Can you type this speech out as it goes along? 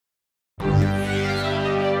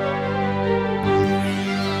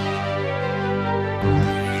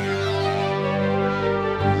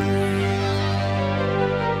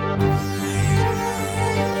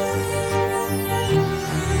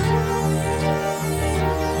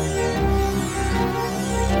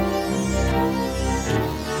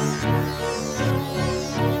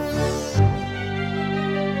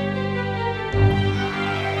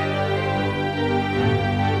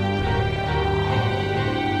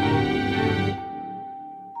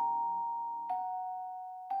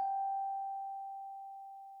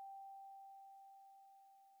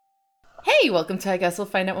Hey, welcome to I Guess We'll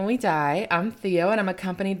Find Out When We Die. I'm Theo, and I'm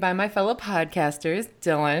accompanied by my fellow podcasters,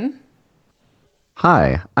 Dylan,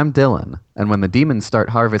 Hi, I'm Dylan, and when the demons start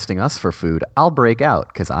harvesting us for food, I'll break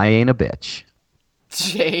out, 'cause I ain't a bitch.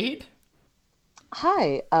 Jade,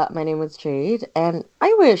 Hi, my name is Jade, and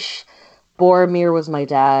I wish Boromir was my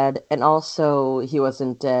dad, and also he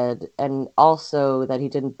wasn't dead, and also that he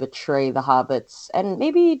didn't betray the hobbits, and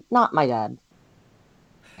maybe not my dad.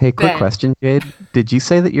 Hey, quick Ben. question, Jade. Did you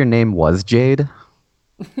say that your name was Jade?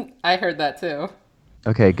 I heard that too.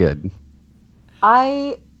 Okay, good.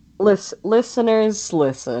 Listeners,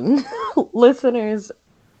 listen. Listeners,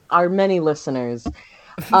 our many listeners.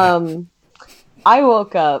 Um, I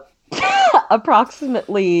woke up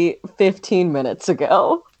approximately 15 minutes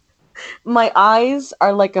ago. My eyes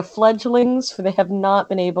are like a fledgling's, for they have not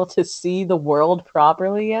been able to see the world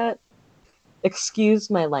properly yet. Excuse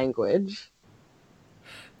my language.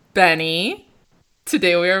 Benny.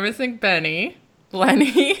 Today we are missing Benny.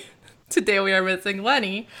 Lenny. Today we are missing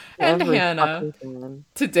Lenny. And Every Hannah. fucking thing.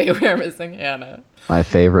 Today we are missing Hannah. My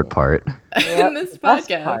favorite part. In Yep, this the best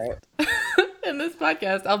podcast. part. In this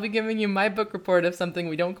podcast, I'll be giving you my book report of something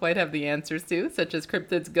we don't quite have the answers to, such as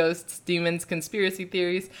cryptids, ghosts, demons, conspiracy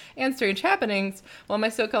theories, and strange happenings, while my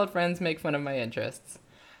so-called friends make fun of my interests.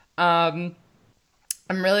 Um,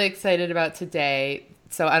 I'm really excited about today.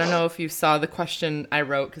 So I don't know if you saw the question I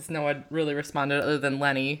wrote, because no one really responded other than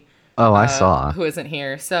Lenny, Oh, I saw. who isn't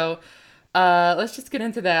here. So let's just get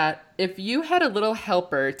into that. If you had a little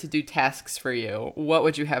helper to do tasks for you, what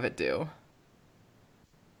would you have it do?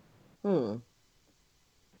 Hmm.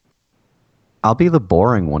 I'll be the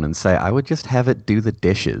boring one and say I would just have it do the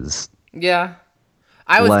dishes. Yeah.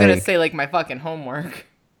 I was gonna Like, say like my fucking homework.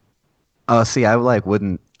 oh, see, I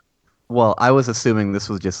wouldn't. Well, I was assuming this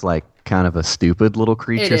was just like kind of a stupid little It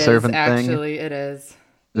creature is servant thing. actually. It is.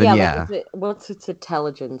 Then Yeah, like yeah. what's its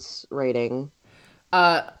intelligence rating?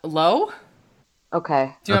 Low?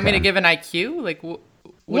 Okay. Do you want me to Okay. give an IQ? Like, what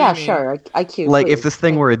do Yeah, you mean? sure. IQ, Like if please. this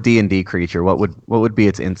thing were a D&D creature, what would be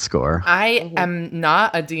its int score? I Mhm. am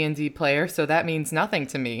not a D&D player, so that means nothing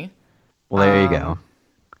to me. Well, there you go.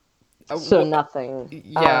 Um, So nothing.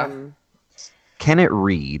 yeah. Can it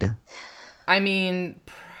read? I mean,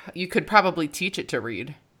 you could probably teach it to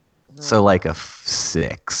read. So like a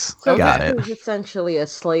 6. So Okay. Got this it. is essentially a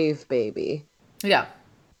slave baby, Yeah.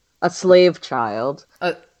 a slave child,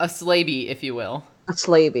 A slavey, if you will. a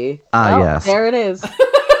slavey. Ah, Oh, yes. there it is.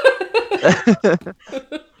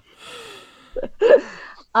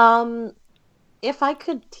 Um, if I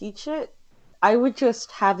could teach it, I would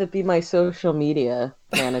just have it be my social media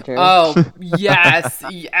manager. Oh, yes.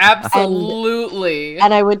 And Absolutely.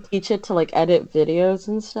 and I would teach it to like edit videos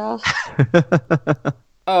and stuff.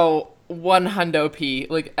 Oh, one hundo p.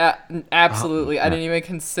 Like, Oh, absolutely. I yeah. didn't even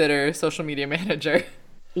consider social media manager.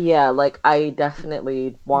 Yeah, like I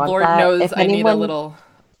definitely want Lord that. knows I need a little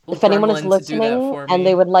If anyone is gremlin to do that listening for and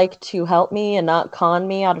they me. would like to help me and not con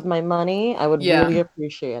me out of my money, I would Yeah, really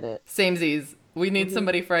appreciate it. samesies. We need Hmm.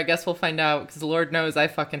 somebody for I guess we'll find out because Lord knows I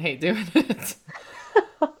fucking hate doing it.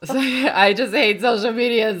 So, I just hate social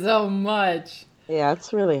media so much. Yeah,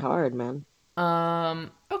 it's really hard, man.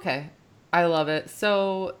 Okay. I love it.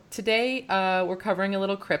 So today we're covering a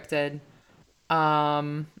little cryptid.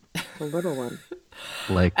 Um The little one.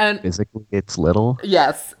 Like and physically it's little.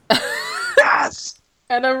 yes. Yes.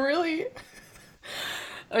 And I'm really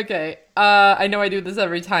okay. I know I do this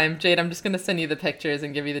every time. Jade, I'm just gonna send you the pictures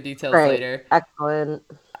and give you the details Great. later. Excellent.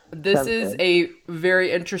 This Sounds is good. a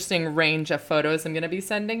very interesting range of photos I'm gonna be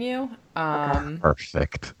sending you. Okay.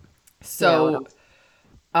 Perfect. Yeah, what So else?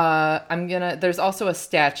 I'm gonna. There's also a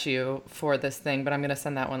statue for this thing, but I'm gonna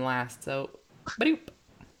send that one last. So, badoop,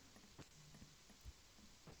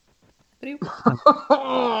 badoop,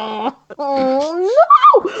 Oh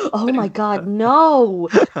no! Oh my badoop, god, no!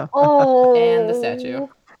 and the statue. Oh,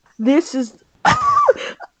 this is.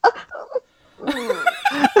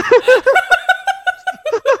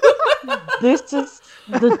 This is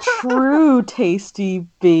the true tasty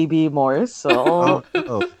baby Oh morsel.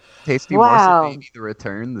 no. Tasty Morsel Wow. Baby The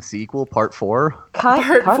Return, the sequel, part 4.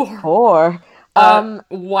 Part Part four. four. Um,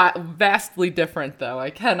 Vastly different though. I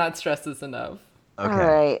cannot stress this enough.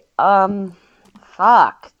 Okay. Alright.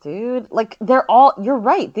 Fuck, dude. Like, you're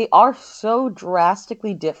right. They are so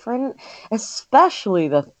drastically different, especially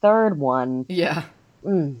the third one. Yeah.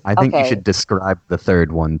 I think you Okay. should describe the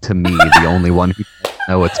third one to me, the only one who doesn't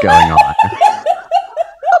know what's going on.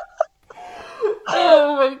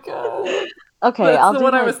 Oh my god. Okay, That's I'll the do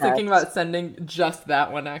one I my was thinking best. about sending. Just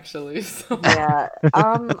that one actually. So. Yeah.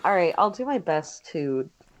 Alright, I'll do my best to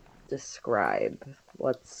describe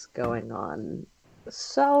what's going on.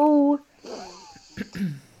 So,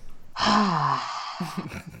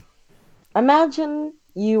 Imagine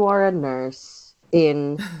you are a nurse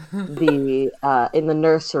in the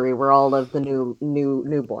nursery where all of the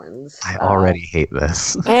newborns. I already hate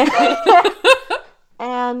this.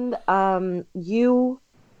 And you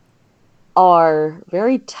are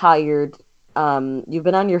very tired. You've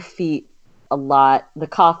been on your feet a lot. The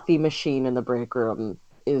coffee machine in the break room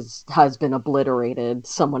has been obliterated.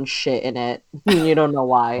 Someone shit in it. You don't know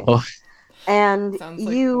why. Oh. And Sounds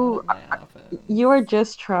like you one of my outfits. you are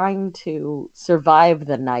just trying to survive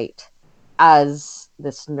the night as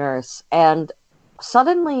this nurse, and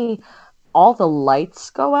suddenly all the lights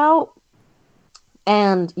go out,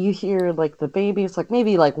 and you hear like the babies, like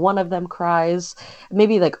maybe like one of them cries,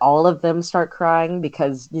 maybe like all of them start crying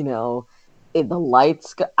because the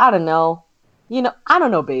lights go, I don't know. I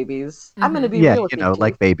don't know babies. I'm gonna be Yeah, real with you.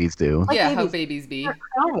 like babies do. Like Yeah, how babies babies be. start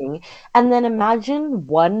crying, and then imagine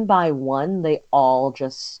one by one they all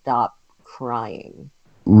just stop crying,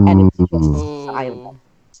 and it's just Ooh, silent.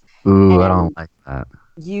 ooh, I And don't like that.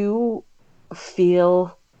 you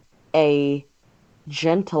feel a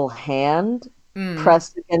gentle hand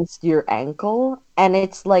pressed against your ankle, and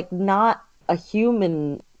it's like not a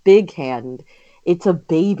human big hand, it's a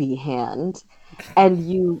baby hand. And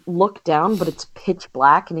you look down, but it's pitch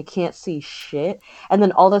black and you can't see shit. And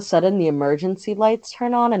then all of a sudden, the emergency lights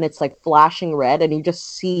turn on and it's like flashing red, and you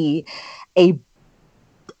just see a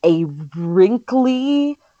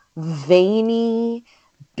wrinkly, veiny,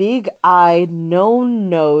 big-eyed,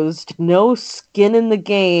 no-nosed, no skin in the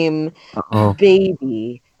game Uh-oh.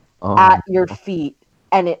 baby Oh, at your feet,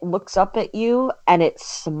 and it looks up at you and it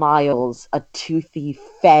smiles a toothy,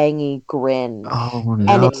 fangy grin. oh And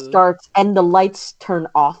no. it starts, and the lights turn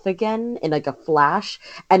off again in like a flash,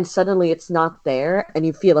 and suddenly it's not there, and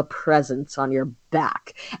you feel a presence on your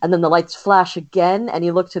back. And then the lights flash again, and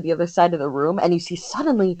you look to the other side of the room, and you see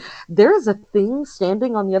suddenly there's a thing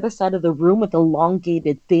standing on the other side of the room with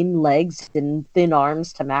elongated, thin legs and thin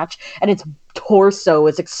arms to match, and its torso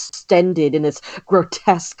is extended in this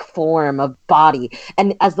grotesque form of body.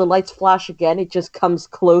 And as the lights flash again, it just comes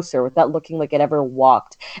closer without looking like it ever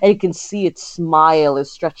walked. And you can see its smile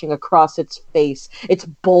is stretching across its face, its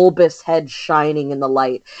bulbous head shining in the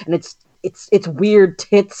light, and its weird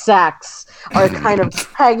tit sacks are kind of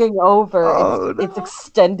hanging over Oh, its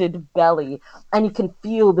extended belly, and you can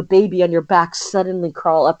feel the baby on your back suddenly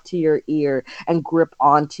crawl up to your ear and grip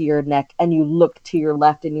onto your neck, and you look to your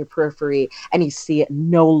left in your periphery and you see it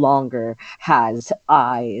no longer has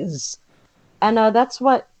eyes. And that's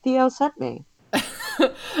what Theo sent me.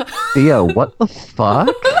 Theo, what the fuck?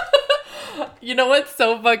 You know what's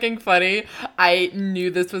so fucking funny? I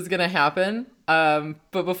knew this was gonna happen.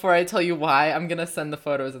 But before I tell you why, I'm gonna send the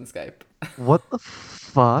photos in Skype. What the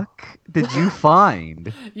fuck did you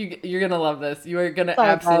find? You're gonna love this. You are gonna Sorry,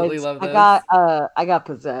 absolutely guys. love this. I got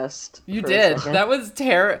possessed. You for a did. second. That was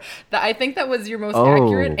I think that was your most Oh.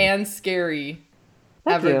 accurate and scary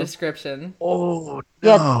Thank ever you. description. Oh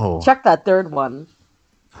Yeah, no! check that third one.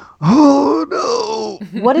 Oh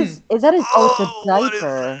no! What is that? His Oh, it's a what is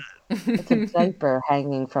diaper. It's a diaper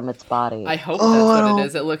hanging from its body. I hope Oh, I that's what don't- it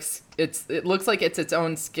is. It looks like it's its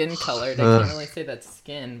own skin colored. I can't really say that's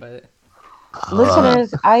skin, but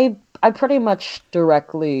Listeners, I pretty much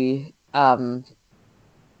directly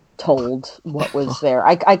told what was there.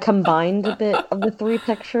 I combined a bit of the three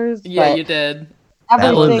pictures, yeah, but you did.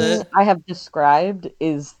 everything was- I have described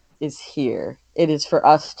is here. It is for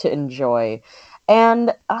us to enjoy.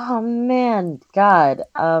 And oh man, God,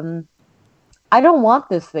 I don't want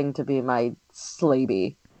this thing to be my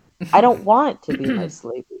slavey. I don't want it to be my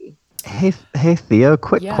slavey. Hey Theo,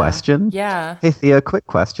 quick Yeah. question. Yeah. Hey Theo, quick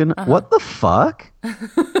question. What the fuck?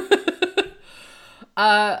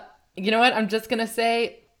 You know what? I'm just gonna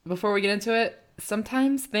say before we get into it,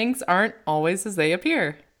 sometimes things aren't always as they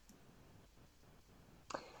appear.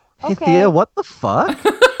 Hey Okay. Theo, what the fuck?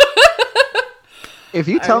 If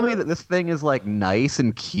you tell me that this thing is like nice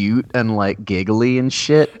and cute and like giggly and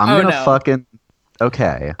shit, I'm Oh, gonna no. fucking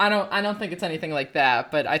okay. I don't think it's anything like that,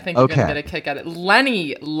 but I think you're gonna Okay. get a kick out of it.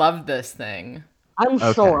 Lenny loved this thing. I'm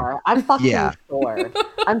Okay. sure. I'm fucking Yeah. sure.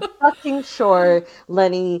 I'm fucking sure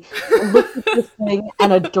Lenny looked at this thing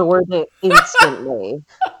and adored it instantly.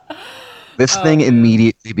 This thing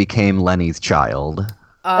immediately became Lenny's child.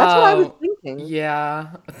 That's what I was Oh, thinking. Yeah.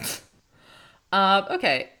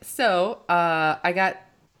 Okay, so I got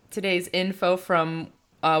today's info from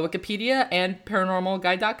Wikipedia and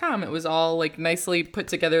ParanormalGuide.com. It was all like nicely put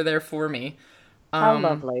together there for me. How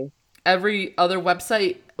lovely. Every other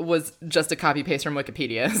website was just a copy paste from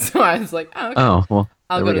Wikipedia, so I was like, oh, okay. Oh well,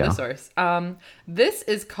 I'll there go we to the source. This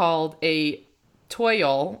is called a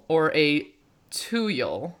toyol or a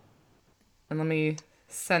tuyul. and let me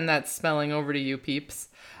send that spelling over to you peeps.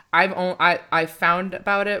 I found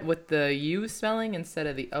about it with the U spelling instead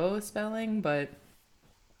of the O spelling, but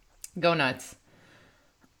go nuts.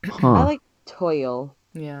 I Huh. like toil.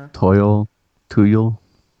 Yeah. Tuyul.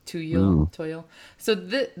 Toil. So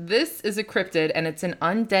this is a cryptid, and it's an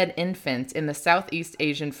undead infant in the Southeast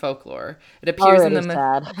Asian folklore. It appears in Already the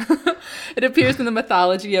sad. it appears in the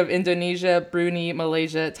mythology of Indonesia, Brunei,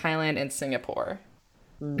 Malaysia, Thailand, and Singapore.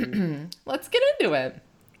 Let's get into it.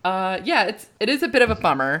 Yeah, it is a bit of a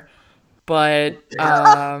bummer, but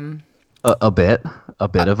A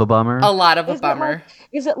bit of a bummer. a lot of a Is it bummer.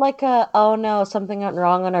 Is it like a, oh no, something went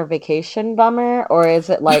wrong on our vacation bummer? Or is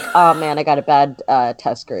it like, oh man, I got a bad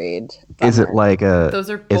test grade Is it bummer? like a Those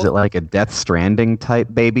are is it both- like a Death Stranding type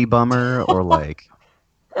baby bummer or like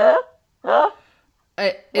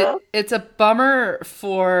It's a bummer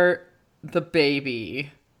for the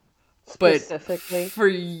baby, but Specifically?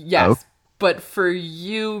 yes, but for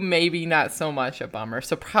you maybe not so much a bummer.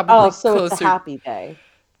 So probably Oh, so closer. it's a happy day.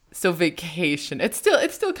 So vacation. It's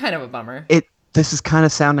still kind of a bummer. this is kind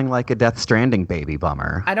of sounding like a Death Stranding baby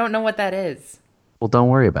bummer. I don't know what that is. Well, don't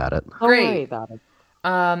worry about it. Don't Great. worry about it.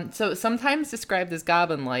 So sometimes described as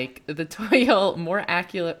goblin-like, the toil more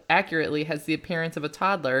accurately has the appearance of a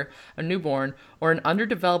toddler, a newborn, or an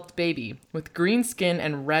underdeveloped baby with green skin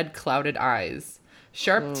and red clouded eyes.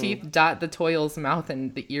 Sharp teeth dot the toil's mouth,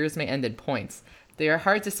 and the ears may end in points. They are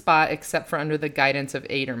hard to spot except for under the guidance of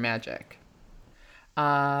aid or magic.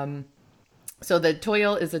 So the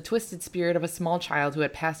toil is a twisted spirit of a small child who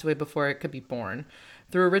had passed away before it could be born.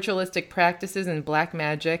 Through ritualistic practices and black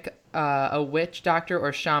magic, a witch, doctor,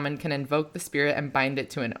 or shaman can invoke the spirit and bind it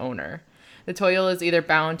to an owner. The toil is either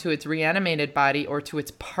bound to its reanimated body or to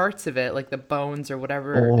its parts of it, like the bones or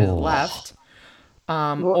whatever is left,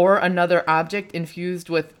 or another object infused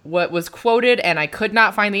with what was quoted, and I could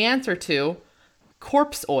not find the answer to,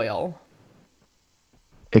 corpse oil.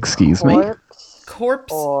 Excuse me?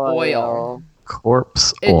 Corpse oil.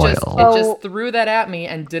 Corpse It oil. just Oh. it just threw that at me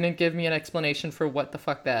and didn't give me an explanation for what the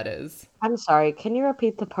fuck that is. I'm sorry, can you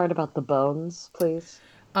repeat the part about the bones, please?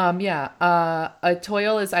 A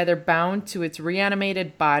toil is either bound to its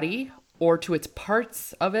reanimated body or to its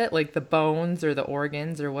parts of it, like the bones or the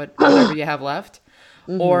organs or whatever you have left,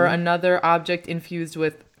 or another object infused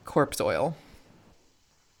with corpse oil.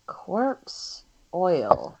 Corpse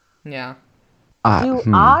oil. Yeah. Do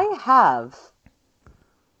I have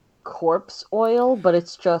corpse oil, but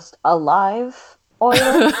it's just alive oil?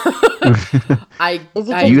 I Is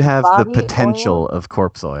it I- just You have the body potential oil? of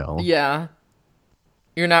corpse oil. yeah.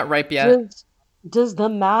 You're not ripe yet. Does the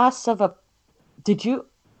mass of a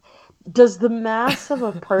does the mass of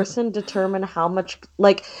a person determine how much,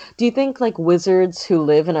 like, do you think like wizards who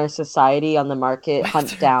live in our society on the market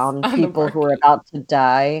hunt down on the people who are about to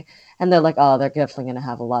die, and they're like, oh, they're definitely gonna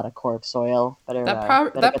have a lot of corpse oil. Better,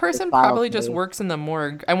 better That get person this bottle probably for just me. works in the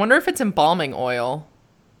morgue. I wonder if it's embalming oil.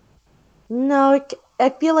 No, I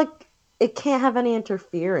feel like it can't have any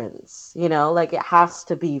interference. You know, like it has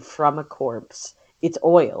to be from a corpse. It's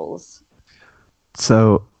oils.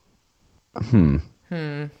 So,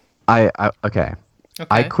 I okay.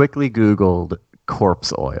 I Okay. quickly Googled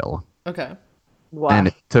corpse oil, Okay. Why? and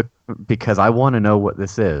it took because I want to know what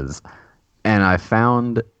this is, and I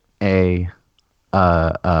found a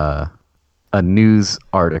news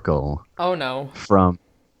article Oh no. from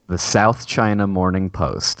the South China Morning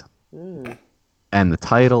Post, and the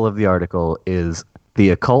title of the article is "The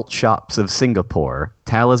Occult Shops of Singapore: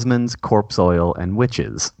 Talismans, Corpse Oil, and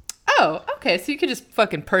Witches." Oh, okay. So you could just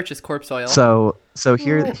fucking purchase corpse oil. So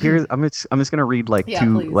here I'm just gonna read like Yeah,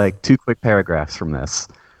 two please. two quick paragraphs from this.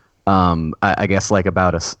 I guess like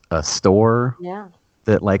about a store Yeah.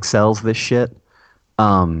 that like sells this shit.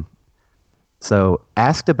 So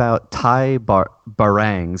asked about Thai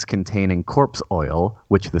barangs containing corpse oil,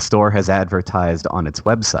 which the store has advertised on its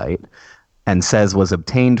website, and says was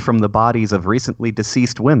obtained from the bodies of recently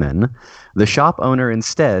deceased women, the shop owner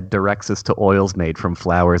instead directs us to oils made from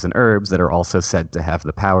flowers and herbs that are also said to have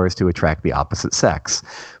the powers to attract the opposite sex.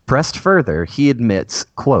 Pressed further, he admits,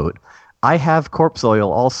 quote, "I have corpse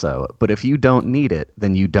oil also, but if you don't need it,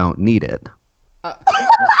 then you don't need it."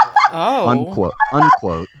 Oh. Unquote.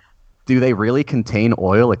 Unquote. Do they really contain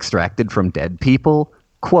oil extracted from dead people?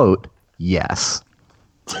 Quote, yes.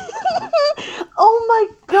 Oh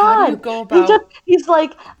my god! How do you go about- He's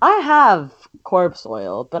like, I have corpse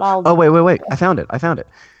oil, but I'll. Oh, wait. I found it.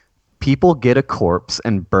 People get a corpse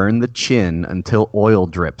and burn the chin until oil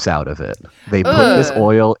drips out of it. They put this Ugh.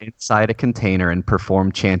 oil inside a container and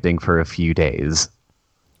perform chanting for a few days.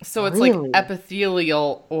 So it's Really? like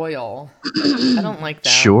epithelial oil. I don't like that.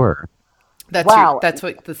 Sure. That's Wow. that's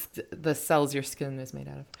what the cells your skin is made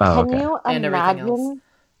out of. Oh, Can okay. you And everything else. imagine,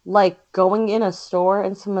 like, going in a store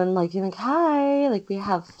and someone, like, you're like, hi, like, we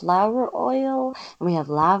have flower oil, and we have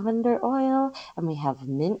lavender oil, and we have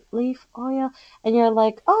mint leaf oil, and you're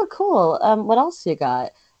like, oh, cool, what else you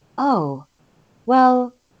got? Oh,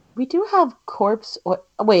 well, we do have corpse oil.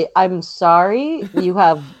 Wait, I'm sorry, you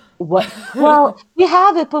have what? Well, we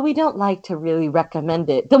have it, but we don't like to really recommend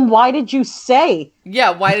it. Then why did you say?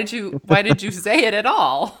 Yeah, why did you say it at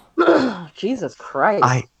all? Jesus Christ.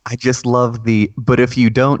 I just love but if you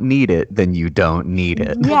don't need it, then you don't need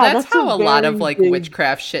it. Yeah, Well, that's how a lot of very like big-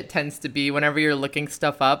 witchcraft shit tends to be. Whenever you're looking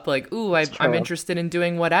stuff up, like, ooh, I'm true. interested in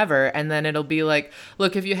doing whatever, and then it'll be like,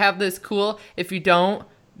 look, if you have this, cool. If you don't,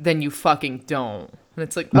 then you fucking don't. And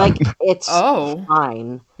it's like, Like, it's oh,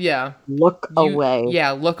 fine. yeah, Look away.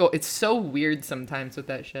 Yeah, look. It's so weird sometimes with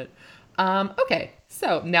that shit. Okay,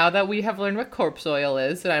 so now that we have learned what corpse oil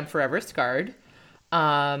is, and I'm forever scarred.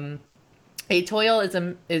 A toil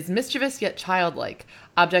is mischievous yet childlike.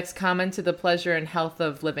 Objects common to the pleasure and health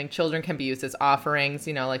of living children can be used as offerings,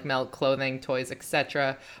 like milk, clothing, toys,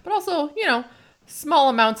 etc. But also, small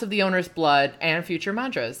amounts of the owner's blood and future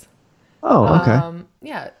mantras. Oh, okay.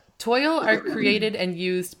 Yeah. Toil are created and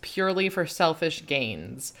used purely for selfish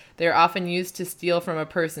gains. They're often used to steal from a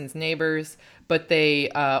person's neighbors, but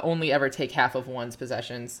they only ever take half of one's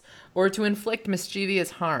possessions, or to inflict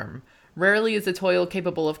mischievous harm. Rarely is a toil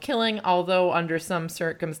capable of killing, although under some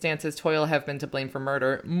circumstances toil have been to blame for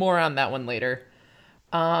murder. More on that one later.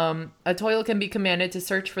 A toil can be commanded to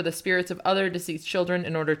search for the spirits of other deceased children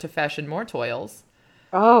in order to fashion more toils.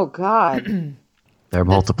 Oh, God. They're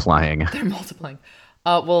multiplying. They're multiplying.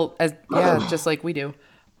 Just like we do.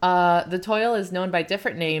 The toil is known by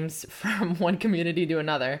different names from one community to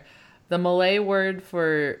another. The Malay word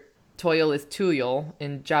for toil is tuyul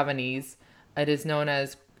in Javanese. It is known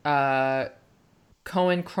as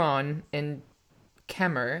Koen Kron in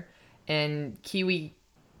Khmer and Kiwi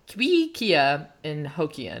Kia in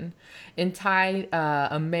Hokkien. In Thai,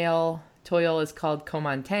 a male toil is called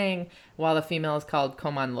Komantang, while the female is called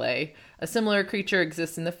Komanlay. A similar creature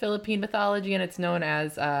exists in the Philippine mythology, and it's known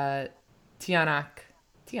as Tianak.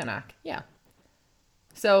 Tianak, yeah.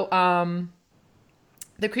 So,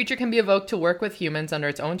 the creature can be evoked to work with humans under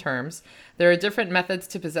its own terms. There are different methods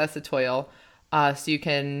to possess a toil. So you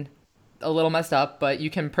can, a little messed up, but you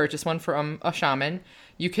can purchase one from a shaman.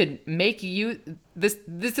 You could make this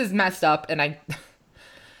is messed up, and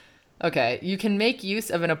okay, you can make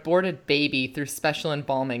use of an aborted baby through special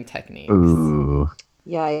embalming techniques. Ooh,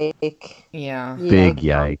 Yike. Yeah. big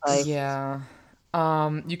yikes. Yeah.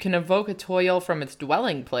 You can evoke a toil from its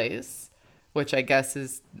dwelling place, which I guess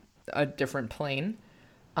is a different plane.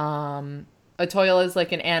 A toil is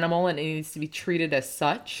like an animal and it needs to be treated as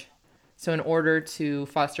such. So in order to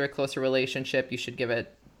foster a closer relationship, you should give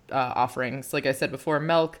it offerings. Like I said before,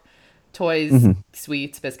 milk, toys,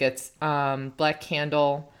 sweets, biscuits, black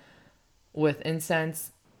candle with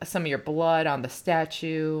incense, some of your blood on the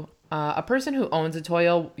statue. A person who owns a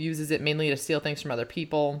toil uses it mainly to steal things from other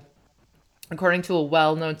people. According to a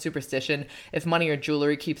well-known superstition, if money or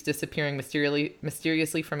jewelry keeps disappearing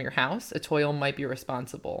mysteriously from your house, a toil might be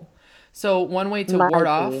responsible. So one way to ward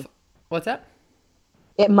off... What's that?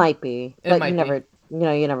 It might be. It But might you be. never,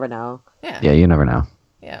 you never know. Yeah, you never know.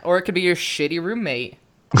 Yeah, or it could be your shitty roommate.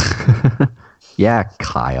 Yeah,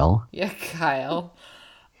 Kyle. Yeah, Kyle.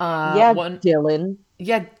 Dylan.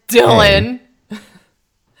 Yeah, Dylan.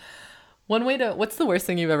 One way to... What's the worst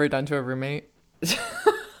thing you've ever done to a roommate?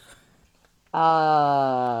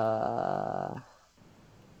 Huh.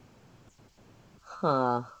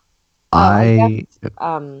 I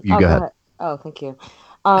You go ahead. Oh, thank you.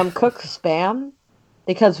 Cook spam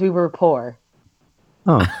because we were poor.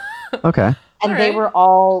 Oh, okay. And All they right. were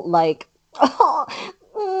all like, oh,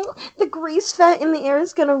 the grease fat in the air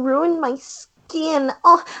is going to ruin my skin.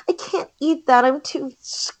 Oh, I can't eat that. I'm too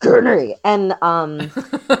skinny. And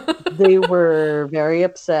they were very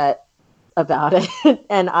upset about it.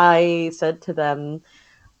 And I said to them,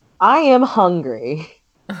 I am hungry.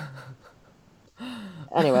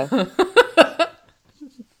 Anyway.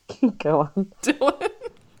 Go on. Dylan.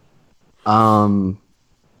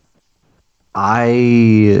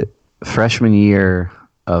 Freshman year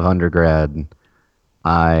of undergrad,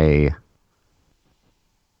 I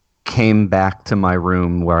came back to my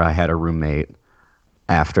room where I had a roommate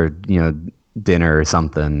after, dinner or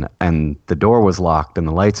something, and the door was locked and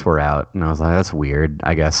the lights were out, and I was like, that's weird.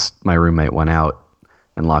 I guess my roommate went out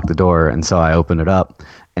and locked the door, and so I opened it up,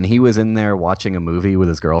 and he was in there watching a movie with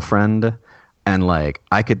his girlfriend, and like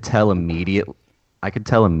I could tell immediately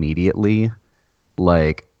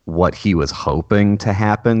like what he was hoping to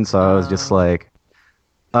happen. So I was just like,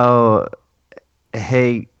 oh,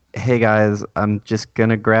 hey guys, I'm just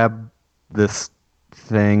gonna grab this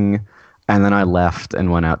thing. And then I left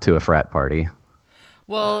and went out to a frat party.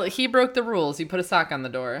 Well, he broke the rules. He put a sock on the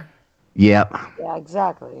door. Yep. Yeah,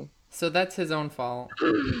 exactly. So that's his own fault.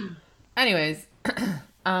 Anyways,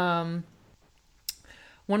 one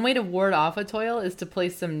way to ward off a toil is to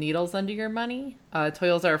place some needles under your money.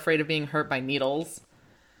 Toils are afraid of being hurt by needles.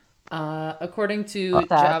 According to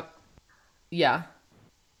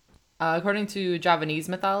according to Javanese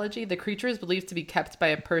mythology, the creature is believed to be kept by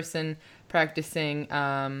a person practicing.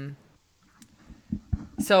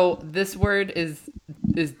 So this word is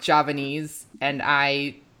Javanese, and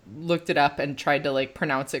I looked it up and tried to like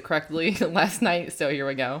pronounce it correctly last night. So here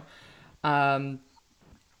we go.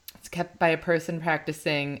 It's kept by a person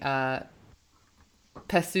practicing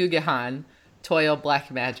Pesugihan, toil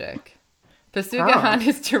black magic. Pesugihan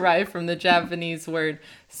is derived from the Javanese word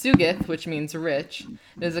sugith, which means rich.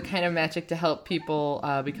 It is a kind of magic to help people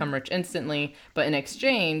become rich instantly, but in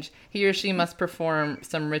exchange, he or she must perform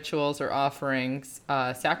some rituals or offerings,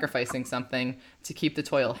 sacrificing something to keep the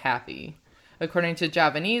toil happy. According to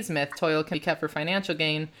Javanese myth, toil can be kept for financial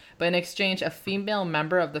gain, but in exchange, a female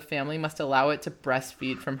member of the family must allow it to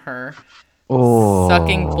breastfeed from her,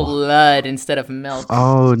 sucking blood instead of milk.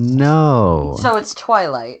 Oh, no. So it's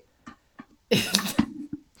Twilight.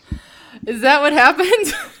 Is that what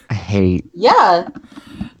happened? I hate. Yeah.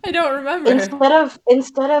 I don't remember.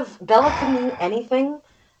 Instead of Bella could mean anything.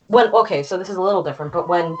 So this is a little different, but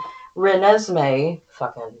when Renesmee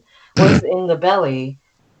was in the belly,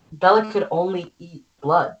 Bella could only eat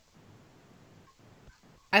blood.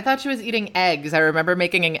 I thought she was eating eggs. I remember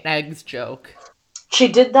making an eggs joke. She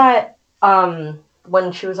did that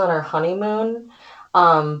when she was on her honeymoon.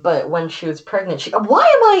 But when she was pregnant,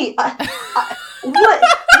 why have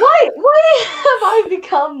I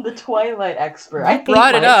become the Twilight expert? I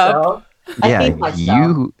brought it up. I hate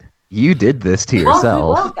myself. You did this to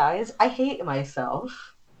yourself. Well, guys, I hate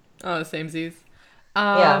myself. Oh, samesies.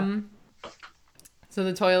 Yeah. So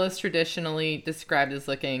the toil is traditionally described as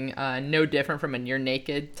looking no different from a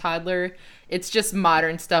near-naked toddler. It's just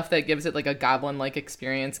modern stuff that gives it like a goblin-like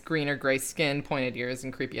experience: green or gray skin, pointed ears,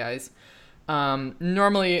 and creepy eyes.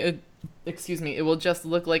 Normally, it will just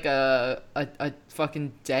look like a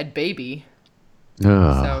fucking dead baby.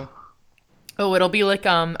 Ugh. So, it'll be like,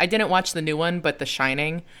 I didn't watch the new one, but The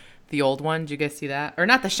Shining, the old one. Did you guys see that? Or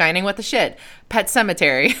not The Shining, what the shit? Pet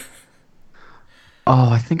Sematary.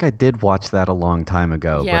 Oh, I think I did watch that a long time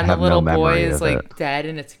ago, Yeah, but and have the little no boy memory is of like it. dead,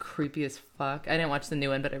 and it's creepy as fuck. I didn't watch the new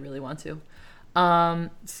one, but I really want to.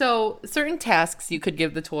 So certain tasks you could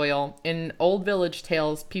give the toil. In old village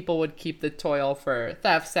tales, people would keep the toil for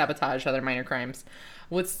theft, sabotage, other minor crimes.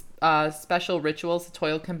 With special rituals, the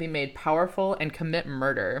toil can be made powerful and commit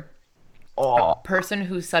murder. A person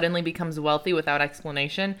who suddenly becomes wealthy without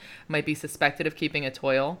explanation might be suspected of keeping a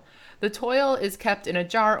toil. The toil is kept in a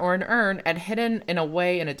jar or an urn and hidden in a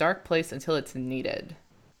way in a dark place until it's needed.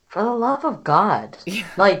 For the love of God. Yeah.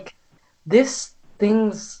 Like, this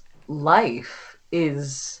thing's life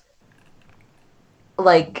is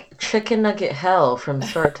like chicken nugget hell from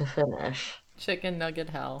start to finish. Chicken nugget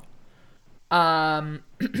hell.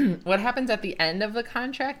 What happens at the end of the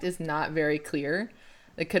contract is not very clear.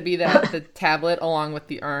 It could be that the tablet along with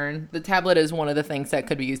the urn, the tablet is one of the things that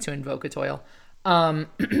could be used to invoke a toil,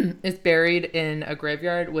 is buried in a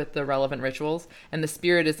graveyard with the relevant rituals, and the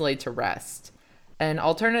spirit is laid to rest. An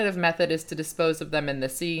alternative method is to dispose of them in the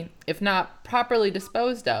sea. If not properly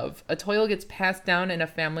disposed of, a toil gets passed down in a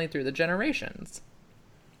family through the generations.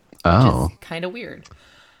 Oh, Which is kind of weird.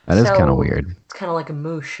 that is kind of weird. It's kind of like a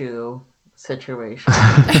Mushu situation.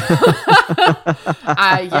 Yeah,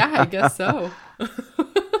 I guess so.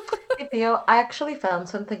 Hey, Theo, I actually found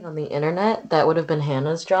something on the internet that would have been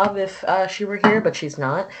Hannah's job if she were here, but she's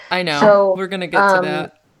not. I know. So, we're going to get to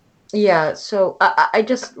that. Yeah, so I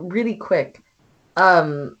just, really quick,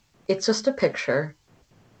 it's just a picture,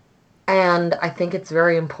 and I think it's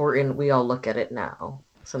very important we all look at it now.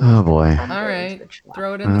 Oh, boy. All right.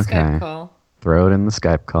 Throw it in the Skype call. Throw it in the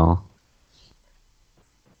Skype call.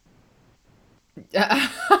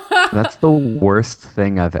 That's the worst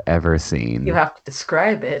thing I've ever seen. You have to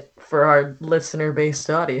describe it for our listener-based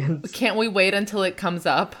audience. Can't we wait until it comes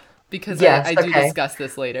up? Because Yes, I do okay. discuss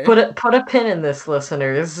this later. Put a pin in this,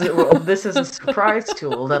 listeners. This is a surprise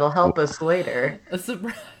tool that'll help us later. A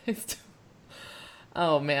surprise.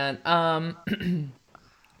 Oh, man.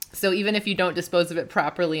 So even if you don't dispose of it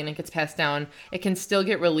properly and it gets passed down, it can still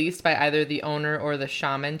get released by either the owner or the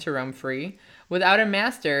shaman to roam free. Without a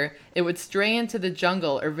master, it would stray into the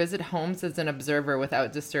jungle or visit homes as an observer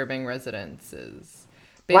without disturbing residences.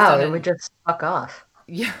 Wow, it would just fuck off.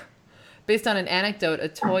 Yeah. Based on an anecdote, a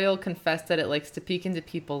toil confessed that it likes to peek into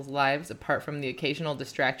people's lives apart from the occasional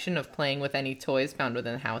distraction of playing with any toys found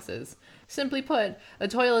within houses. Simply put, a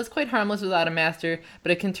toil is quite harmless without a master,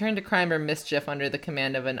 but it can turn to crime or mischief under the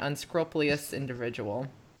command of an unscrupulous individual.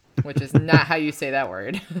 Which is not how you say that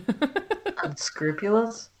word.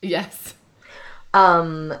 Unscrupulous? Yes.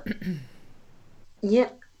 Yeah.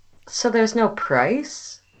 So there's no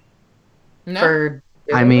price? No. For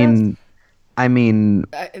I doing mean,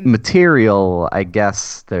 material, I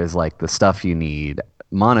guess there's like the stuff you need.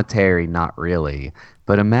 Monetary, not really.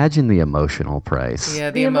 But imagine the emotional price. Yeah,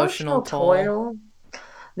 this? the emotional toll. toil?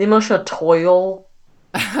 The emotional toil?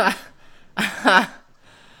 I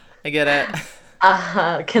get it.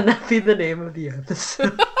 Can that be the name of the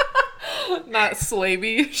episode? Not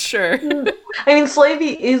slavey, sure. I mean,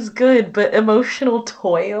 slavey is good, but emotional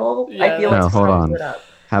toil? Yeah, I feel No, like hold sums on. it up.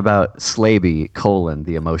 How about Slaby,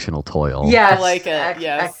 the emotional toil? Yes, I like it,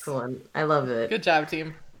 yes. Excellent. I love it. Good job,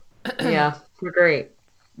 team. Yeah, we're great.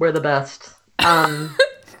 We're the best.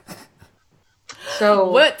 So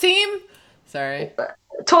What team? Sorry.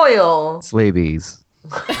 toil. Slabies.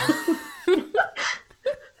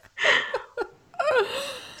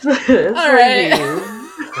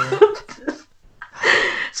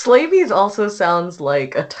 Slavies also sounds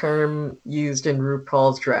like a term used in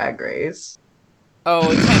RuPaul's Drag Race.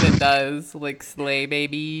 Oh, it kind of does. Like slay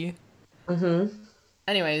baby. Mm-hmm.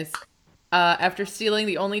 Anyways, after stealing,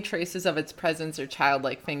 the only traces of its presence are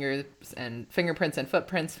childlike fingerprints and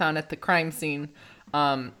footprints found at the crime scene.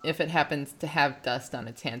 If it happens to have dust on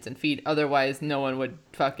its hands and feet, otherwise no one would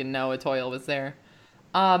fucking know a toil was there.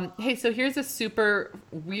 Hey, so here's a super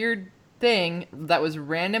weird thing that was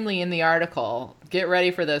randomly in the article. Get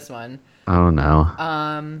ready for this one. Oh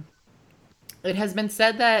no. It has been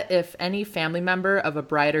said that if any family member of a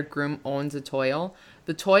bride or groom owns a toil,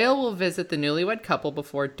 the toil will visit the newlywed couple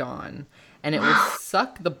before dawn, and it will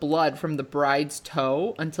suck the blood from the bride's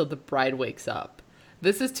toe until the bride wakes up.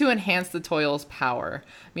 This is to enhance the toil's power,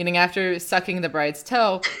 meaning after sucking the bride's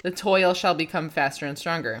toe, the toil shall become faster and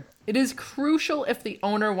stronger. It is crucial if the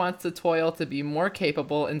owner wants the toil to be more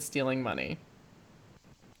capable in stealing money.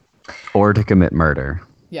 Or to commit murder.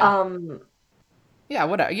 Yeah. Yeah,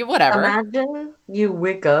 whatever. Imagine you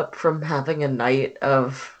wake up from having a night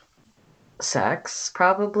of sex,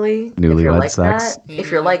 probably. If you're Newlywed like sex. that. If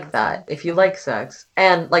you're like that. If you like sex.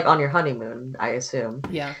 And like on your honeymoon, I assume.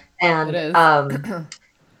 Yeah. And It is.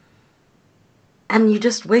 and you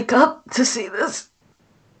just wake up to see this.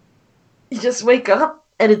 You just wake up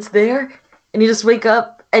and it's there, and you just wake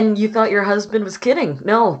up and you thought your husband was kidding.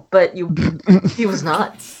 No, but he was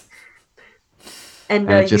not. And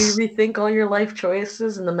And it just- you rethink all your life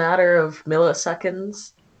choices in the matter of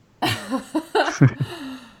milliseconds.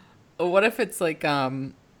 What if it's like,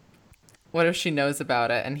 what if she knows about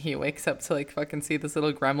it and he wakes up to like fucking see this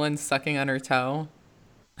little gremlin sucking on her toe?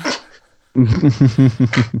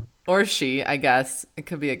 Or she, I guess. It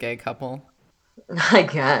could be a gay couple. I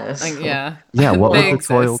guess. Like, yeah. Yeah, what They would the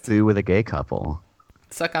toil exist. do with a gay couple?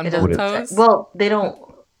 Suck on It both doesn't say- toes? Well, they don't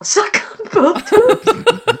suck on both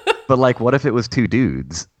toes. But like, what if it was two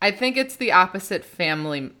dudes? I think it's the opposite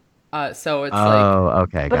family. So it's Oh,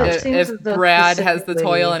 okay, But it gotcha. like, seems if as though Brad has the specifically-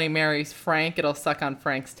 toil and he marries Frank, it'll suck on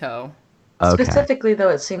Frank's toe. Okay. Specifically, though,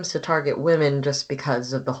 it seems to target women just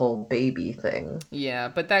because of the whole baby thing. Yeah,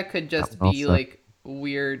 but that could just Well be said. like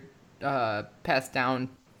weird, passed down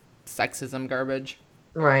sexism garbage.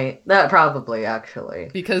 Right. That probably, actually.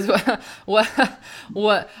 Because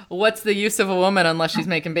what's the use of a woman unless she's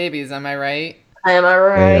making babies? Am I right? Am I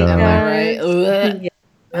right? Yeah. Am I right? guys? Ugh.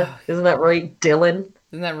 Yeah. Isn't that right, Dylan?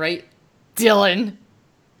 Isn't that right, Dylan?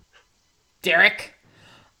 Derek.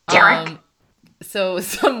 Derek. So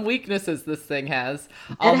some weaknesses this thing has.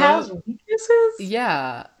 It has weaknesses?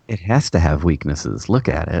 Yeah. It has to have weaknesses. Look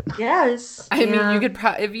at it. Yes. I mean, Yeah. you could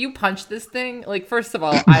if you punch this thing, like, first of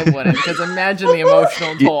all, I wouldn't, because imagine the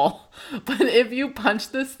emotional toll. But if you punch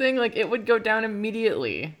this thing, like, it would go down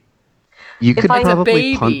immediately. You If could I was a probably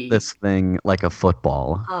baby- punt this thing like a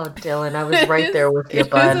football. Oh, Dylan, I was right there with you,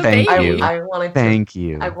 It was bud. a Thank baby. you. I wanted Thank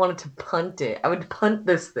you. I wanted to punt it. I would punt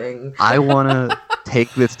this thing. I want to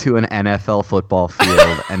take this to an NFL football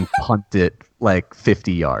field and punt it like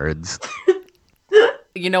 50 yards.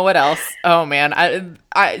 You know what else? Oh man,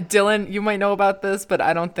 I Dylan, you might know about this, but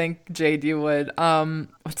I don't think JD would.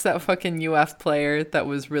 What's that fucking UF player that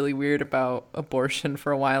was really weird about abortion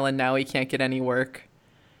for a while, and now he can't get any work?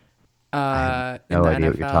 I have in no the idea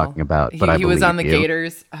what you're NFL. talking about, but I he was on the believe you.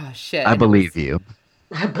 Gators. Oh shit! I and it believe was- you.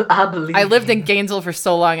 I believe. I lived in Gainesville for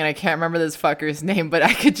so long and I can't remember this fucker's name, but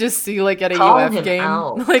I could just see like at a Call UF him game,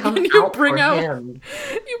 out. like Come when you out bring for out him.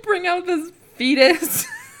 this fetus.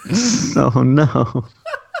 Oh no.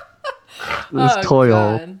 This Oh,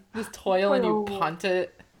 toil. God. This toil and you punt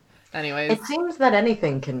it. Anyways. It seems that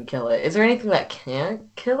anything can kill it. Is there anything that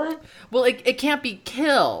can't kill it? Well, it can't be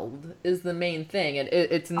killed is the main thing.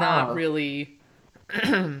 It's not really...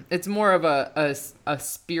 it's more of a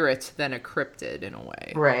spirit than a cryptid in a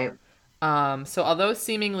way. Right. So although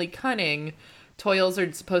seemingly cunning, toils are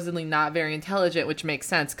supposedly not very intelligent, which makes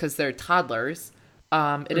sense because they're toddlers.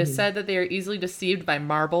 It is said that they are easily deceived by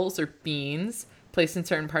marbles or beans placed in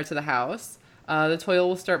certain parts of the house. The toil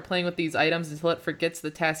will start playing with these items until it forgets the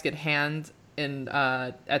task at hand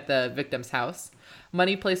at the victim's house.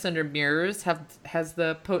 Money placed under mirrors has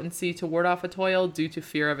the potency to ward off a toil due to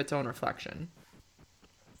fear of its own reflection.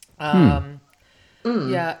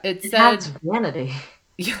 Yeah, it said has vanity.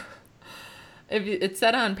 Yeah, it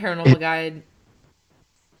said on Paranormal Guide.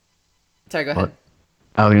 Sorry, go ahead.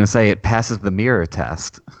 I was gonna say it passes the mirror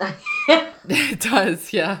test. It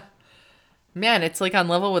does, yeah. Man, it's like on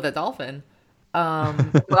level with a dolphin. Wow.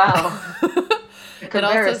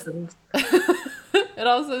 Comparisons. It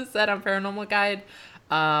also said on Paranormal Guide,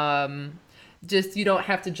 just you don't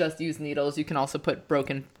have to just use needles. You can also put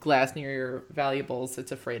broken glass near your valuables.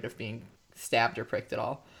 It's afraid of being stabbed or pricked at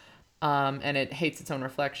all. And it hates its own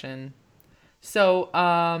reflection. So,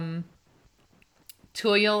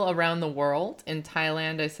 toil around the world. In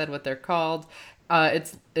Thailand, I said what they're called.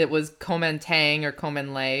 It was Komantang or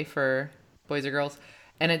Komanlay for boys or girls.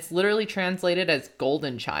 And it's literally translated as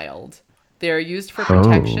golden child. They are used for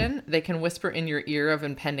protection. They can whisper in your ear of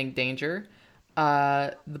impending danger.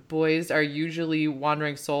 The boys are usually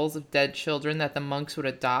wandering souls of dead children that the monks would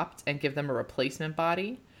adopt and give them a replacement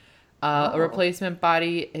body. A replacement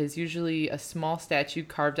body is usually a small statue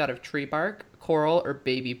carved out of tree bark, coral, or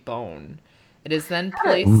baby bone. It is then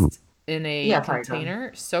placed in a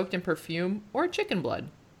container soaked in perfume or chicken blood.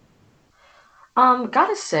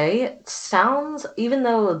 Gotta say, it sounds, even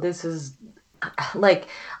though this is, like,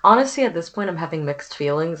 honestly, at this point, I'm having mixed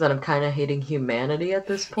feelings and I'm kind of hating humanity at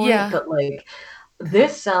this point. Yeah. But, like,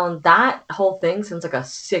 that whole thing sounds like a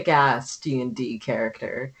sick-ass D&D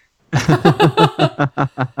character. I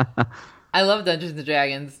love Dungeons and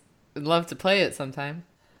Dragons. I'd love to play it sometime.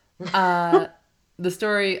 The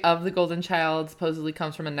story of the Golden Child supposedly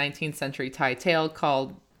comes from a 19th century Thai tale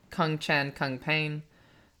called Kung Chan Kung Pain.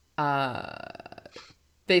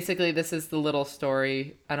 Basically, this is the little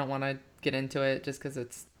story. I don't want to get into it just because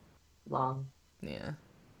it's long. Yeah.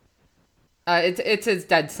 It's his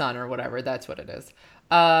dead son or whatever. That's what it is.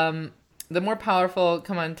 The more powerful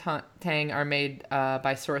Komantang are made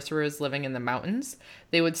by sorcerers living in the mountains.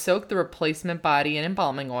 They would soak the replacement body in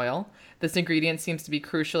embalming oil. This ingredient seems to be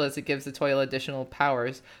crucial as it gives the toil additional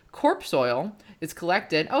powers. Corpse oil is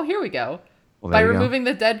collected. Oh, here we go. Well, by removing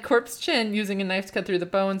the dead corpse chin, using a knife to cut through the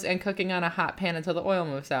bones, and cooking on a hot pan until the oil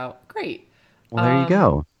moves out. Great. Well, there you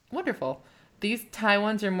go. Wonderful. These Thai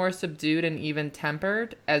ones are more subdued and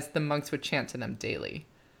even-tempered, as the monks would chant to them daily.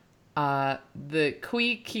 The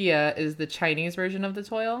Kui Kia is the Chinese version of the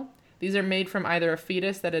toil. These are made from either a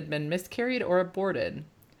fetus that had been miscarried or aborted.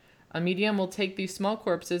 A medium will take these small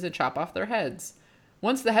corpses and chop off their heads.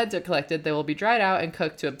 Once the heads are collected, they will be dried out and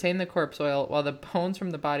cooked to obtain the corpse oil, while the bones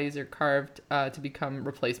from the bodies are carved to become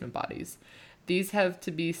replacement bodies. These have to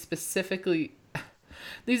be specially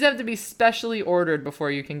ordered before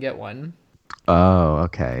you can get one. Oh,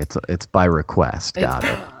 okay. It's by request. Got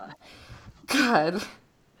it. God.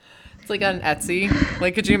 It's like on Etsy.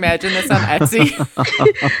 Like, could you imagine this on Etsy?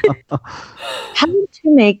 How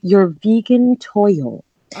to make your vegan toil.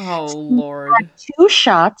 Oh, Lord. 2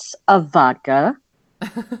 shots of vodka.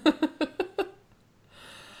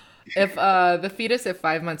 If the fetus is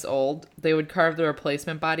 5 months old, they would carve the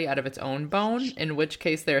replacement body out of its own bone, in which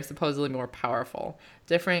case they are supposedly more powerful.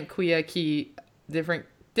 Different Kui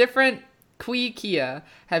Kia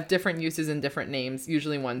have different uses and different names.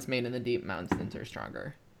 Usually ones made in the deep mountains are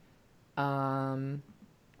stronger.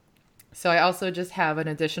 So I also just have an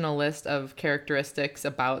additional list of characteristics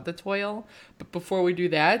about the toil. But before we do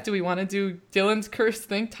that, do we want to do Dylan's Cursed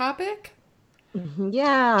Think topic?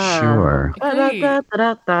 Yeah. Sure.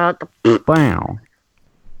 Wow.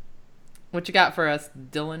 What you got for us,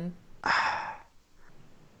 Dylan?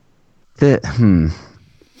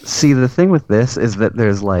 See, the thing with this is that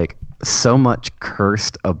there's like so much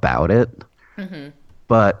cursed about it,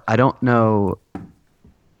 but I don't know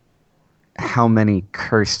how many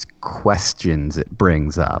cursed questions it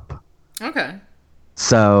brings up. Okay.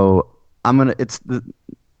 So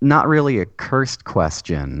not really a cursed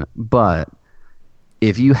question, but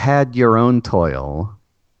if you had your own toil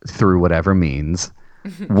through whatever means,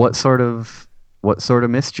 what sort of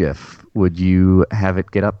mischief would you have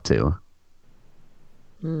it get up to?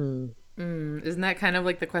 Isn't that kind of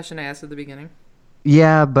like the question I asked at the beginning?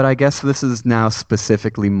 Yeah, but I guess this is now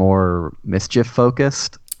specifically more mischief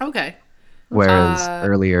focused. Okay. Whereas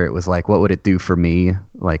earlier it was like, what would it do for me,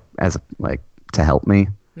 like to help me?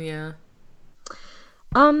 Yeah.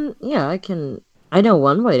 Yeah, I know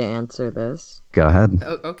one way to answer this. Go ahead.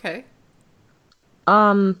 Oh, okay.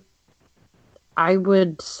 I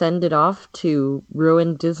would send it off to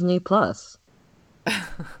ruin Disney Plus. I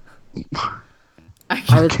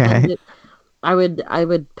would send it, I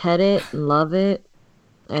would pet it and love it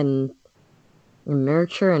and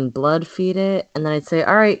nurture and blood feed it, and then I'd say,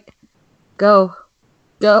 all right, go,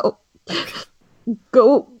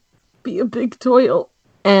 be a big toil.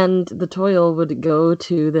 And the toil would go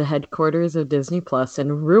to the headquarters of Disney Plus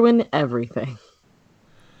and ruin everything.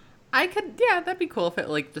 Yeah, that'd be cool if it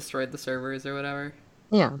like destroyed the servers or whatever.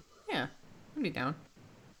 Yeah. Yeah, I'd be down.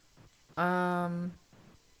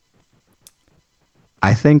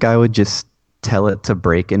 I think I would just tell it to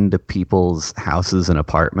break into people's houses and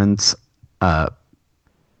apartments, pet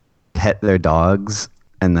their dogs,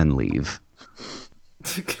 and then leave.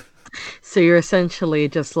 So you're essentially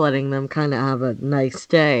just letting them kind of have a nice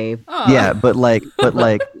day. Yeah, but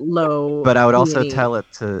Low. But I would also key.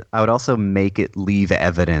 I would also make it leave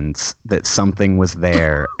evidence that something was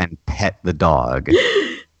there and pet the dog.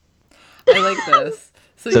 I like this.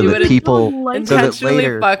 So you that would people,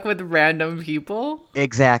 intentionally fuck with random people?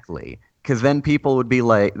 Exactly. Because then people would be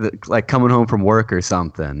like coming home from work or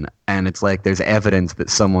something, and it's like there's evidence that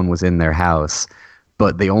someone was in their house,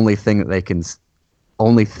 but the only thing that they can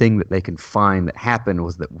find that happened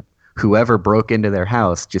was that whoever broke into their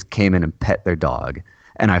house just came in and pet their dog.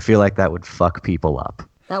 And I feel like that would fuck people up.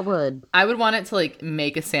 That would. I would want it to like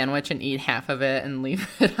make a sandwich and eat half of it and leave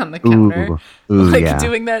it on the counter. Ooh, like yeah.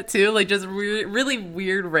 doing that too, like just really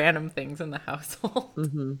weird random things in the household.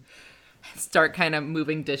 Mm-hmm. Start kind of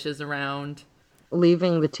moving dishes around.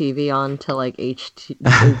 Leaving the TV on to like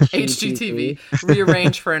HGTV.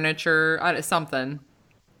 Rearrange furniture, something.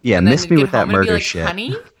 Yeah, And then miss me get with that home and be murder like, shit.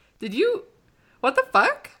 Honey, did you? What the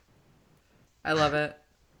fuck? I love it.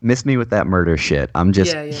 Miss me with that murder shit. I'm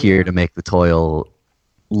just Yeah, here to make the toil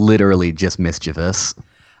literally just mischievous.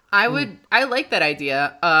 I like that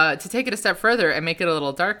idea. To take it a step further and make it a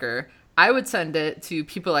little darker, I would send it to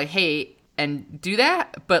people I hate and do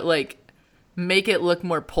that, but like make it look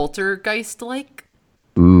more poltergeist-like.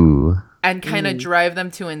 Ooh, and kind of drive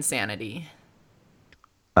them to insanity.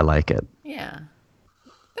 I like it. Yeah.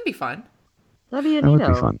 That'd be fun. That'd be a That would be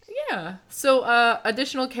neato. fun. Yeah. So,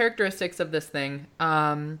 additional characteristics of this thing.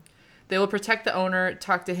 They will protect the owner,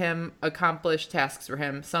 talk to him, accomplish tasks for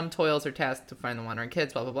him. Some toils are tasks to find the wandering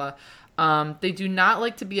kids, blah, blah, blah. They do not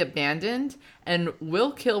like to be abandoned and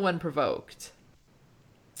will kill when provoked.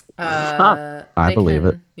 I believe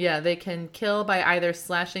it. Yeah, they can kill by either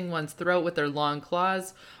slashing one's throat with their long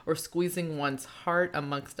claws or squeezing one's heart,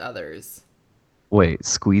 amongst others. Wait,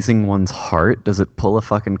 squeezing one's heart? Does it pull a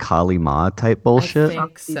fucking Kali Ma type bullshit? I think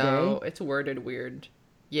Foxy so. Day? It's worded weird.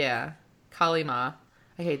 Yeah. Kali Ma.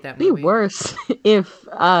 I hate that It'd movie. be worse if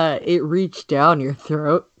it reached down your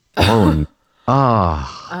throat. Oh,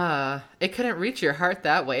 It couldn't reach your heart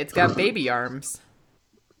that way. It's got baby arms.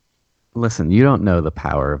 listen, you don't know the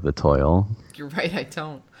power of the toil. You're right, I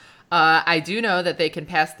don't. I do know that they can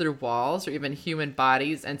pass through walls or even human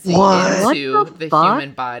bodies and see What? into What the the fuck?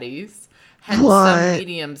 human bodies. Hence, What? some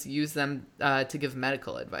mediums use them to give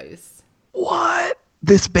medical advice. What?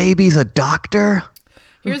 This baby's a doctor?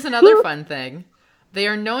 Here's another fun thing. They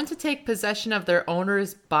are known to take possession of their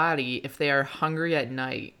owner's body if they are hungry at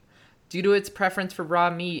night. Due to its preference for raw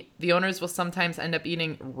meat, the owners will sometimes end up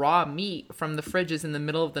eating raw meat from the fridges in the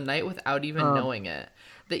middle of the night without even knowing it.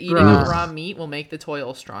 The eating of raw meat will make the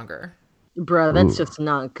toil stronger. Bro, that's Ooh. just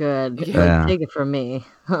not good. Yeah. Like, take it from me.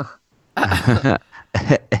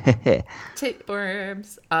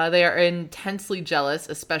 Tapeworms. They are intensely jealous,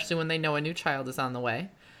 especially when they know a new child is on the way.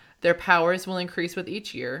 Their powers will increase with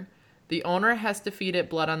each year. The owner has to feed it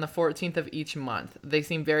blood on the 14th of each month. They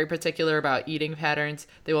seem very particular about eating patterns.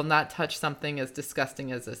 They will not touch something as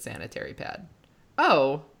disgusting as a sanitary pad.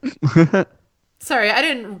 Oh. Sorry, I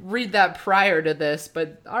didn't read that prior to this,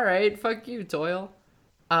 but all right, fuck you, Toil.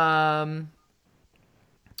 All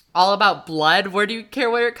about blood. Where do you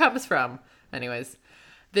care where it comes from? Anyways,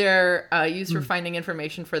 they're used for finding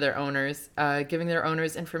information for their owners, giving their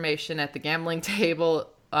owners information at the gambling table.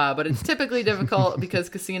 But it's typically difficult because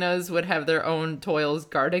casinos would have their own toils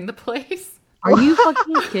guarding the place. Are you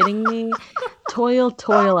fucking kidding me?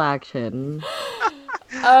 Toil action.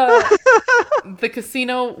 The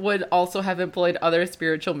casino would also have employed other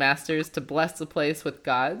spiritual masters to bless the place with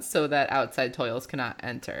gods so that outside toils cannot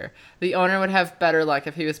enter. The owner would have better luck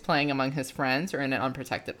if he was playing among his friends or in an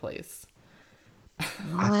unprotected place.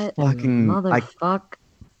 What fucking- motherfuck?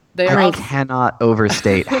 They I are also, cannot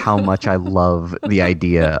overstate how much I love the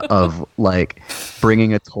idea of like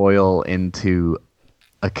bringing a toil into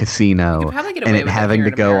a You casino could probably get and away it with it having here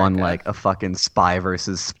to in go on America. like a fucking spy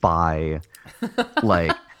versus spy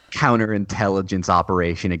like counterintelligence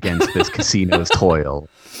operation against this casino's toil.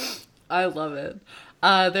 I love it.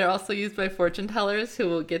 They're also used by fortune tellers who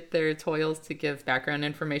will get their toils to give background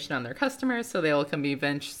information on their customers so they all can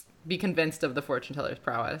be convinced of the fortune teller's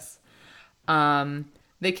prowess.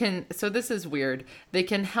 They can, so this is weird. They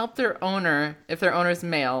can help their owner, if their owner's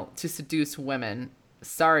male, to seduce women.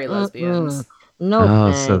 Sorry, lesbians. No,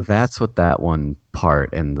 Oh, so thanks. that's what that one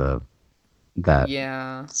part in that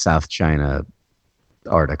Yeah. South China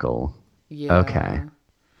article. Yeah. Okay.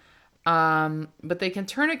 But they can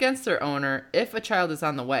turn against their owner if a child is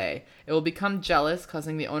on the way. It will become jealous,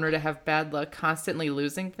 causing the owner to have bad luck, constantly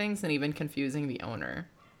losing things, and even confusing the owner.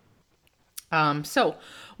 So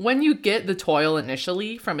when you get the toil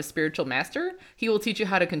initially from a spiritual master, he will teach you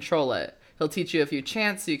how to control it. He'll teach you a few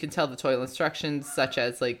chants so you can tell the toil instructions, such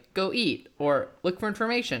as like go eat or look for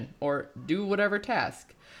information or do whatever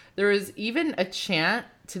task. There is even a chant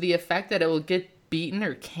to the effect that it will get beaten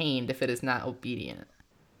or caned if it is not obedient.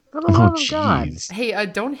 For the Oh love of God. jeez. Hey,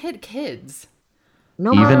 don't hit kids.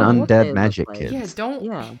 No Even matter what undead they look magic like. kids. Yeah,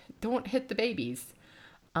 Yeah. don't hit the babies.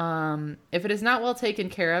 If it is not well taken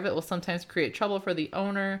care of, it will sometimes create trouble for the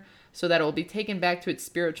owner, so that it will be taken back to its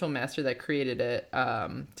spiritual master that created it,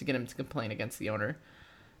 to get him to complain against the owner.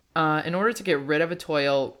 In order to get rid of a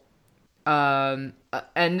toil, and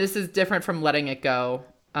this is different from letting it go,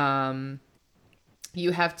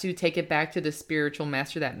 you have to take it back to the spiritual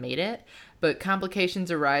master that made it, but complications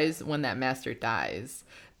arise when that master dies.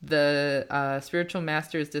 The spiritual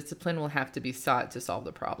master's discipline will have to be sought to solve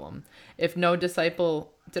the problem. If no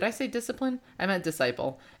disciple... Did I say discipline? I meant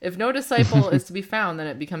disciple. If no disciple is to be found, then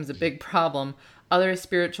it becomes a big problem. Other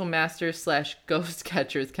spiritual masters / ghost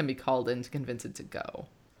catchers can be called in to convince it to go.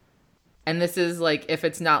 And this is like if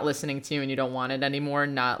it's not listening to you and you don't want it anymore,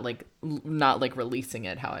 not like releasing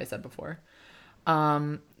it, how I said before.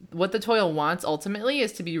 What the toil wants ultimately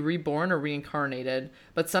is to be reborn or reincarnated,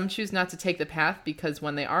 but some choose not to take the path because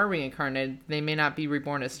when they are reincarnated, they may not be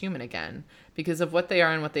reborn as human again. Because of what they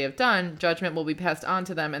are and what they have done, judgment will be passed on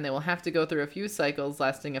to them and they will have to go through a few cycles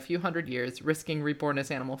lasting a few hundred years, risking reborn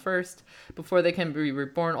as animal first, before they can be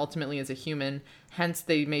reborn ultimately as a human. Hence,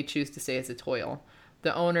 they may choose to stay as a toil.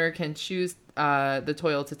 The owner can choose the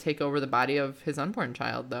toil to take over the body of his unborn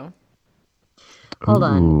child, though. Hold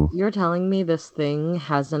on. Ooh. You're telling me this thing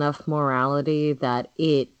has enough morality that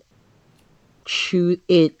it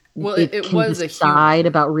Well, it it can was a decide human.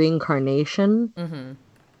 about reincarnation? Mm-hmm.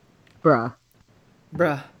 Bruh.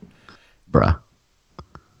 Bruh.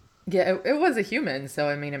 Yeah, it was a human, so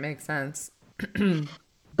I mean, it makes sense.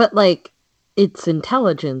 But like its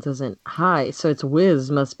intelligence isn't high, so its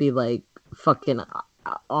whiz must be like fucking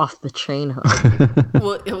off the chain hook.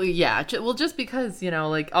 Yeah. Just because,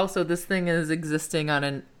 like, also this thing is existing on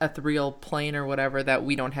an ethereal plane or whatever that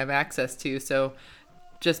we don't have access to. So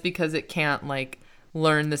just because it can't, like,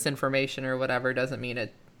 learn this information or whatever doesn't mean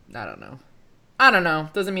it, I don't know.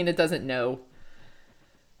 Doesn't mean it doesn't know.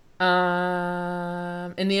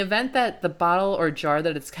 In the event that the bottle or jar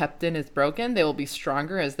that it's kept in is broken, they will be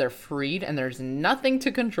stronger as they're freed and there's nothing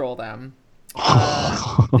to control them.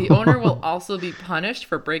 The owner will also be punished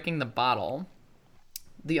for breaking the bottle.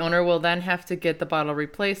 The owner will then have to get the bottle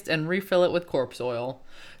replaced and refill it with corpse oil.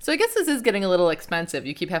 So I guess this is getting a little expensive.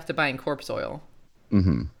 You keep have to buying corpse oil.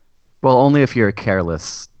 Mm-hmm. Well, only if you're a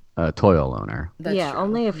careless toil owner. That's yeah, true.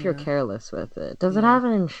 only if you're careless with it. Does it have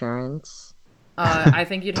an insurance? I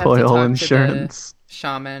think you'd have to Toil talk insurance. to the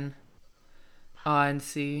shaman and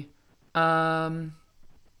see.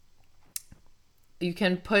 You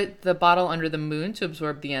can put the bottle under the moon to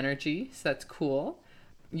absorb the energy, so that's cool.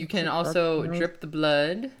 You can also nice. drip the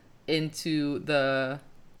blood into the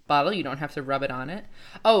bottle. You don't have to rub it on it.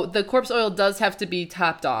 Oh, the corpse oil does have to be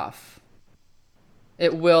topped off.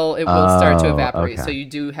 It will start to Oh, evaporate, okay. so you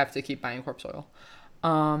do have to keep buying corpse oil.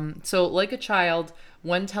 So like a child,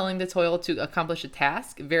 when telling the toil to accomplish a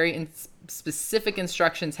task, very specific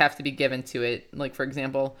instructions have to be given to it. Like, for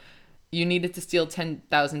example, you need it to steal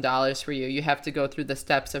 $10,000 for you. You have to go through the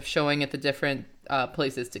steps of showing it the different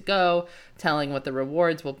places to go, telling what the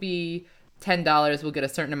rewards will be. $10 will get a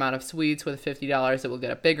certain amount of sweets. With $50, it will get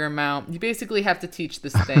a bigger amount. You basically have to teach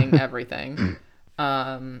this thing everything.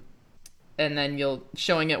 and then you'll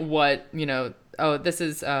showing it what, oh, this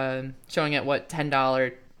is showing it what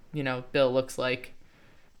 $10, bill looks like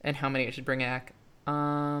and how many it should bring back.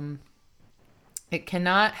 It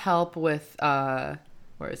cannot help with, where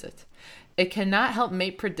is it? It cannot help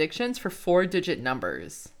make predictions for 4-digit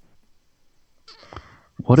numbers.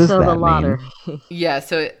 What does So that the mean? lottery. Yeah,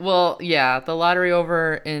 the lottery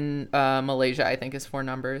over in Malaysia, I think, is 4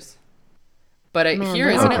 numbers. But Man, here,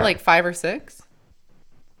 there isn't it are- like 5 or 6?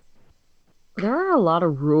 There are a lot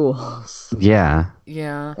of rules. Yeah.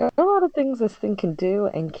 Yeah. There are a lot of things this thing can do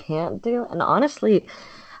and can't do, and honestly,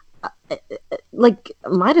 like,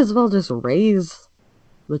 might as well just raise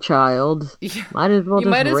the child. Yeah. Might as well You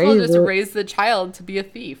just might as raise well just it. raise the child to be a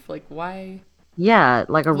thief. Like, why? Yeah,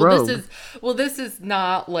 like a Well, rogue. this is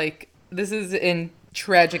not like, this is in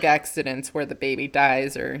tragic accidents where the baby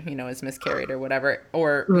dies or, is miscarried or whatever.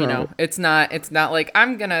 Or, Right. it's not like I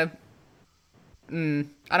don't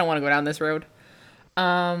want to go down this road.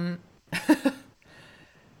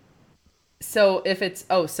 So if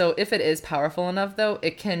it is powerful enough though,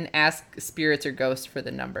 it can ask spirits or ghosts for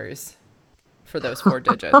the numbers for those 4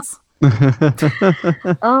 digits.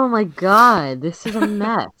 Oh my god, this is a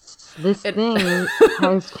mess. This thing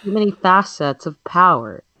has too many facets of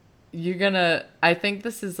power. I think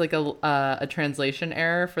this is like a translation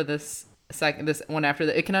error for this one after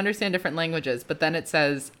it can understand different languages, but then it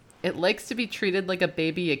says it likes to be treated like a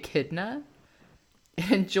baby echidna. It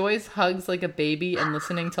enjoys hugs like a baby and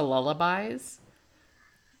listening to lullabies.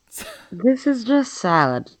 This is just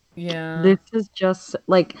sad. Yeah. This is just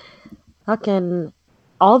like fucking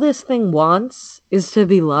all this thing wants is to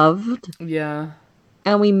be loved, Yeah.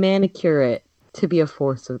 and we manicure it to be a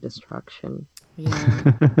force of destruction.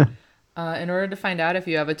 Yeah. In order to find out if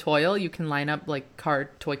you have a toil, you can line up like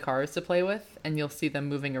toy cars to play with, and you'll see them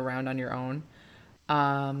moving around on your own.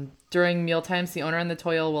 During mealtimes, the owner and the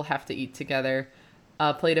toil will have to eat together.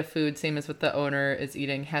 A plate of food, same as what the owner is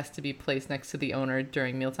eating, has to be placed next to the owner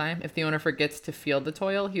during mealtime. If the owner forgets to field the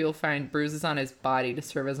toil, he will find bruises on his body to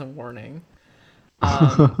serve as a warning.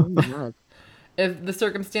 Oh my god. If the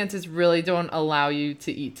circumstances really don't allow you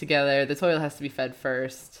to eat together, the toil has to be fed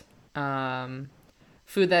first.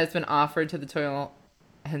 Food that has been offered to the toil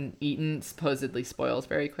and eaten supposedly spoils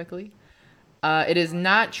very quickly. It is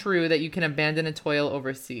not true that you can abandon a toil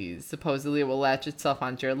overseas. Supposedly it will latch itself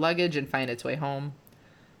onto your luggage and find its way home.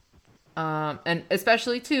 And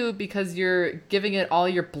especially, too, because you're giving it all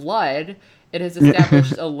your blood, it has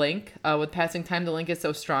established a link. With passing time, the link is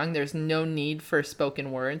so strong, there's no need for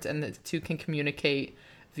spoken words, and the two can communicate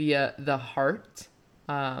via the heart.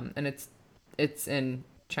 And it's in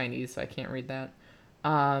Chinese, so I can't read that.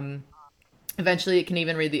 Eventually, it can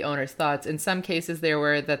even read the owner's thoughts. In some cases, they're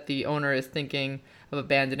aware that the owner is thinking of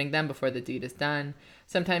abandoning them before the deed is done.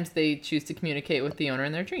 Sometimes they choose to communicate with the owner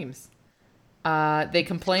in their dreams. They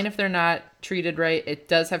complain if they're not treated right. It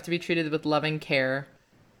does have to be treated with loving care.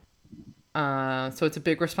 So it's a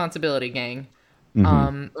big responsibility, gang.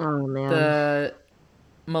 Oh man. The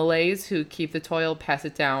Malays who keep the toil pass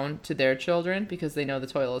it down to their children because they know the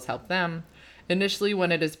toil has helped them. Initially,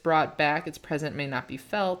 when it is brought back, its presence may not be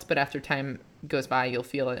felt, but after time goes by, you'll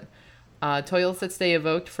feel it. Toils that stay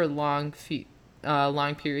evoked for long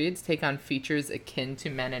periods take on features akin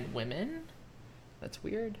to men and women. That's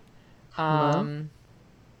weird.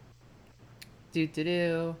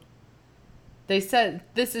 They said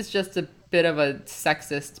this is just a bit of a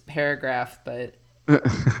sexist paragraph, but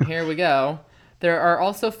here we go. There are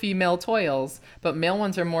also female toils, but male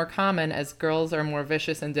ones are more common as girls are more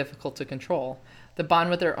vicious and difficult to control. The bond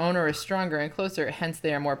with their owner is stronger and closer, hence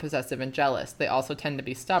they are more possessive and jealous. They also tend to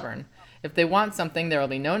be stubborn. If they want something, there will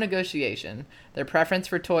be no negotiation. Their preference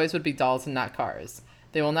for toys would be dolls and not cars.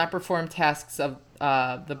 They will not perform tasks of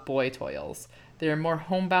the boy toils. They are more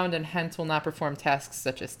homebound and hence will not perform tasks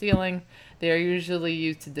such as stealing. They are usually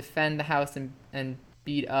used to defend the house and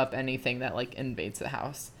beat up anything that invades the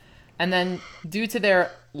house. And then, due to their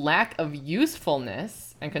lack of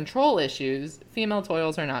usefulness and control issues, female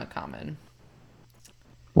toils are not common.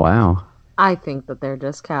 Wow. I think that they're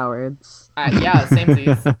just cowards. Yeah,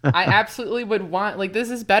 samesies. I absolutely would want, this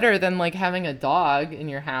is better than, having a dog in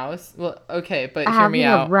your house. Well, okay, but hear me Having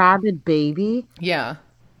out. a rabid baby. Yeah.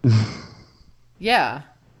 Yeah.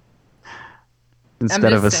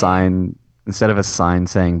 Instead of just a saying. sign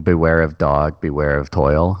saying "Beware of dog, beware of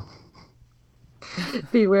toil."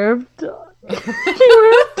 Beware of dog.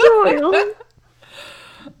 Beware of toil.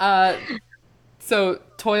 So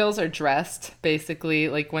toils are dressed basically.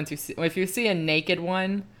 If you see a naked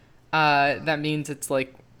one, that means it's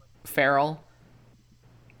feral.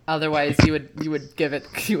 Otherwise, you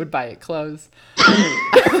would buy it clothes.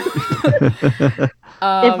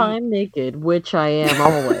 If I'm naked, which I am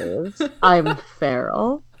always, I'm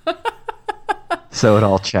feral. So it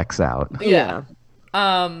all checks out. Yeah.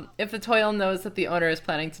 If the toil knows that the owner is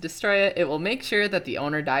planning to destroy it, it will make sure that the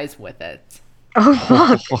owner dies with it.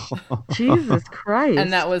 Oh fuck! Jesus Christ!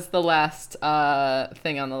 And that was the last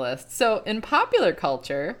thing on the list. So in popular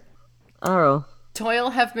culture, Oh.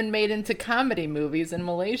 toil have been made into comedy movies in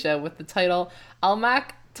Malaysia with the title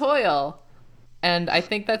Almak Toil. And I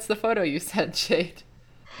think that's the photo you sent, Jade.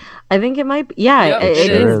 I think it might be. Yeah, Yep, it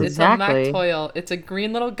sure is. is. It's Exactly. Almak Toil. It's a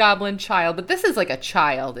green little goblin child, but this is like a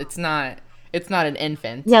child. It's not an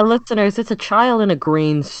infant. Yeah, listeners, it's a child in a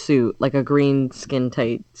green suit, like a green skin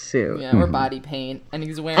tight suit. Yeah, or body paint. And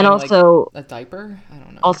he's wearing And also, like a diaper? I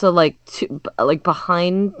don't know. also like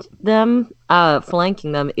behind them,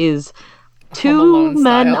 flanking them is two Alone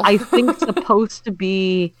men. style. I think supposed to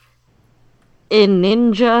be in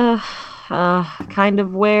ninja kind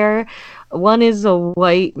of wear. One is a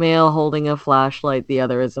white male holding a flashlight. The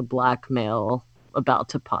other is a black male about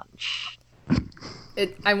to punch.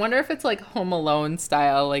 I wonder if it's like Home Alone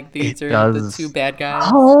style, like these It are the does. two bad guys.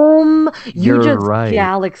 Home, you You're just right.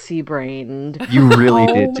 galaxy brained. You really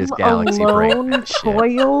did Home just galaxy break Alone, that shit.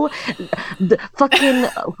 Toil, the fucking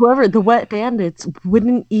whoever the Wet Bandits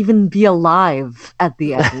wouldn't even be alive at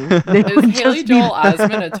the end. They would Is Haley just be Joel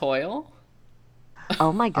Osment a toil?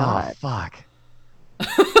 Oh my Oh, god! fuck.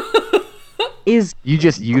 Is You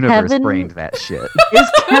just universe Kevin- brained that shit.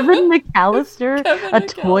 Kevin McAllister Kevin a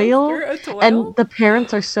toil? McAllister a toil? And the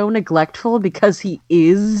parents are so neglectful because he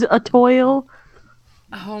is a toil.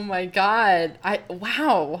 Oh my god!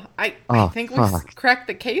 Wow! I Oh, think we fuck. cracked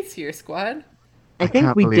the case here, squad. I think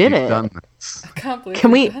can't we believe did you've it. done this. I can't believe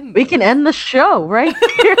Can we? we've done We can this. end the show right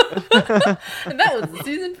here. And that was the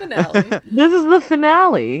season finale. This is the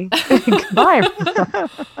finale. Goodbye.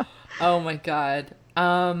 Oh my god.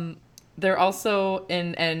 They're also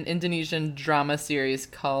in an Indonesian drama series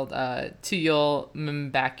called Tuyul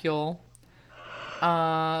Membakul.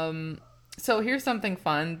 So here's something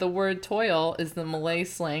fun. The word toil is the Malay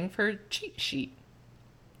slang for cheat sheet.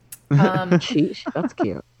 Sheesh, that's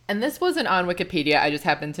cute. And this wasn't on Wikipedia. I just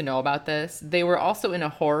happened to know about this. They were also in a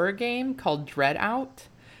horror game called Dread Out.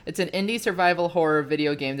 It's an indie survival horror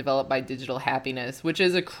video game developed by Digital Happiness, which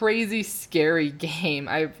is a crazy, scary game.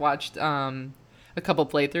 I've watched a couple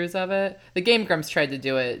playthroughs of it. The Game Grumps tried to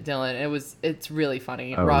do it, Dylan. It's really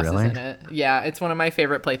funny. Oh, Ross really? is in it. Yeah, it's one of my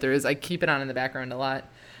favorite playthroughs. I keep it on in the background a lot.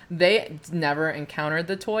 They never encountered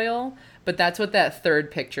the toil, but that's what that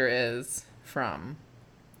third picture is from.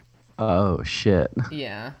 Oh, shit.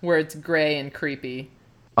 Yeah, where it's gray and creepy.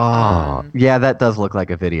 Oh, yeah, that does look like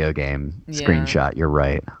a video game Yeah. screenshot. You're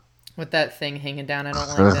right. With that thing hanging down. I don't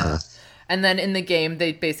like that. And then in the game,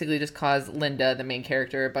 they basically just cause Linda, the main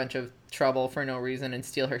character, a bunch of trouble for no reason and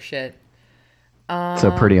steal her shit.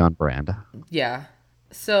 So pretty on brand. Yeah.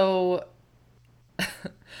 So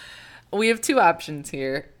we have two options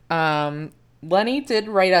here. Lenny did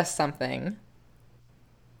write us something.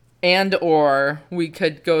 And or we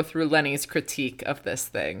could go through Lenny's critique of this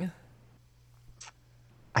thing.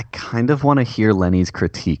 I kind of want to hear Lenny's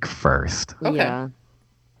critique first. Okay.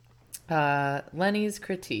 Yeah. Lenny's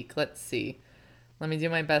critique. Let's see. Let me do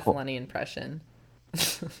my best Lenny impression.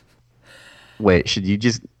 Wait, should you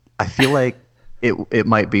just... I feel like it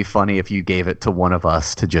might be funny if you gave it to one of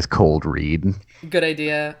us to just cold read. Good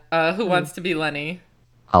idea. Who wants to be Lenny?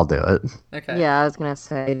 I'll do it. Okay. Yeah, I was gonna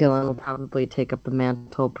say Dylan will probably take up the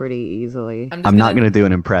mantle pretty easily. I'm not going to do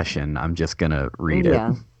an impression. I'm just going to read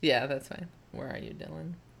Yeah. it. Yeah, that's fine. Where are you,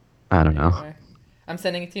 Dylan? I don't know. Anywhere. I'm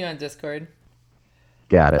sending it to you on Discord.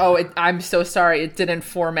 Got it. Oh, I'm so sorry. It didn't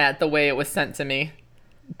format the way it was sent to me.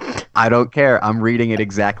 I don't care. I'm reading it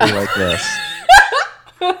exactly like this.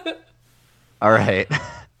 All right.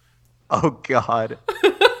 Oh, God.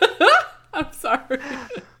 I'm sorry.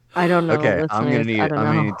 I don't know. Okay, I'm listeners, gonna I don't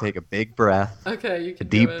know. need to take a big breath, Okay, you a can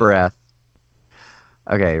deep do it. breath.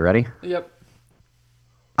 Okay, ready? Yep.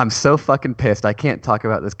 I'm so fucking pissed. I can't talk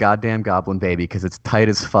about this goddamn goblin baby because it's tight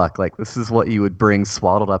as fuck. Like, this is what you would bring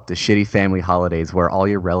swaddled up to shitty family holidays where all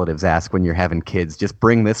your relatives ask when you're having kids. Just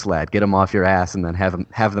bring this lad, get him off your ass, and then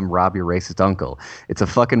have them rob your racist uncle. It's a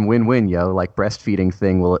fucking win-win, yo. Like, breastfeeding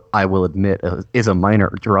thing, I will admit, is a minor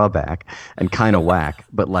drawback and kind of whack.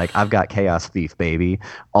 But, like, I've got Chaos Thief, baby.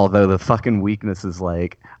 Although the fucking weakness is,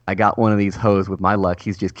 like, I got one of these hoes with my luck.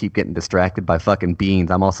 He's just keep getting distracted by fucking beans.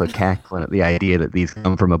 I'm also cackling at the idea that these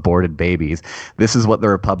come from aborted babies. This is what the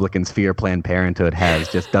Republicans fear Planned Parenthood has.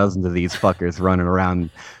 Just dozens of these fuckers running around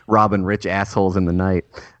robbing rich assholes in the night.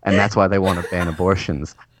 And that's why they want to ban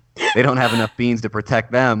abortions. They don't have enough beans to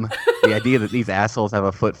protect them. The idea that these assholes have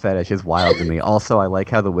a foot fetish is wild to me. Also, I like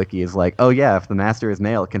how the wiki is like, oh yeah, if the master is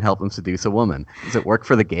male, it can help him seduce a woman. Does it work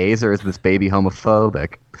for the gays, or is this baby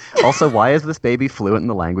homophobic? Also, why is this baby fluent in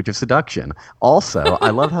the language of seduction? Also, I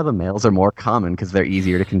love how the males are more common because they're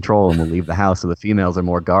easier to control and will leave the house, so the females are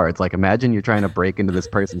more guards. Like, imagine you're trying to break into this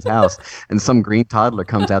person's house, and some green toddler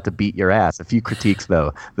comes out to beat your ass. A few critiques,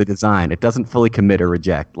 though. The design, it doesn't fully commit or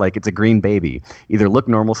reject. Like, it's a green baby. Either look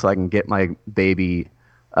normal so I can get my baby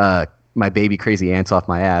crazy ants off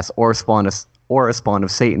my ass, or spawn a spawn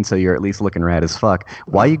of Satan so you're at least looking rad as fuck.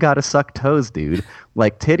 Why you gotta suck toes, dude?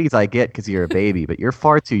 Like, titties I get because you're a baby, but you're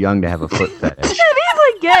far too young to have a foot fetish. Titties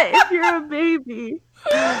I get if you're a baby.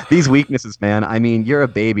 These weaknesses, man. I mean, you're a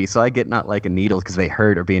baby, so I get not liking needles because they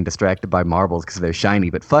hurt or being distracted by marbles because they're shiny,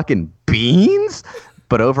 but fucking beans?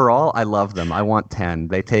 But overall, I love them. I want 10.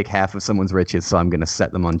 They take half of someone's riches, so I'm gonna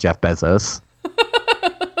set them on Jeff Bezos.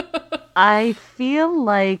 I feel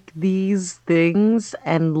like these things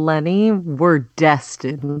and Lenny were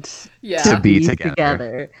destined To be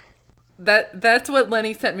together. That's what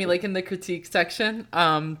Lenny sent me, like, in the critique section.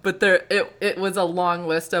 But it was a long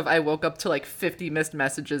list of, I woke up to like 50 missed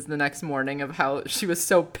messages the next morning of how she was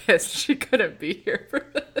so pissed she couldn't be here for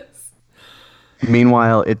this.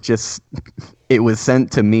 Meanwhile, it was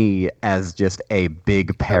sent to me as just a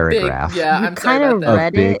big paragraph. I'm sorry kind about of that.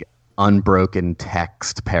 read A big it. unbroken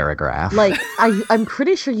text paragraph. Like, I'm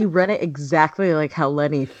pretty sure you read it exactly like how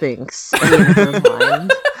Lenny thinks in her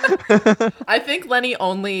mind. I think Lenny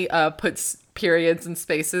only puts periods and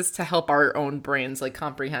spaces to help our own brains, like,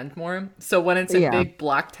 comprehend more. So when it's in big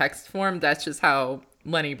block text form, that's just how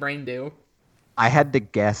Lenny brain do. I had to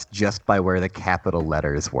guess just by where the capital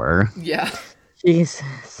letters were. Yeah.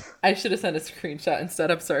 Jesus. I should have sent a screenshot instead.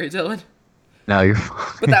 I'm sorry, Dylan. No, you're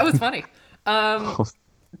fine. But that was funny.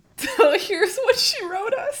 So here's what she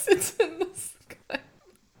wrote us. It's in the sky.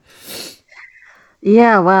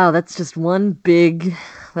 Yeah, wow, that's one big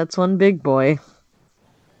boy.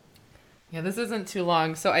 Yeah, this isn't too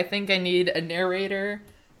long, so I think I need a narrator.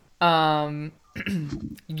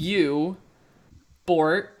 You,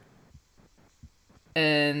 Bort,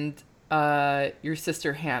 and your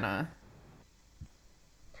sister Hannah.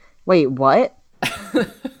 Wait, what?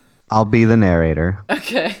 I'll be the narrator.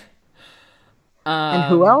 Okay. And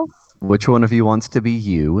who else? Which one of you wants to be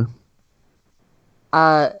you?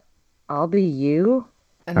 I'll be you.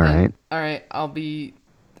 And All then, right. All right, I'll be...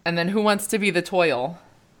 And then who wants to be the toil?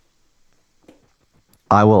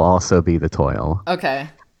 I will also be the toil. Okay.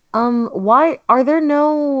 Why are there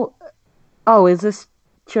no... Oh, is this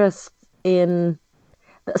just in...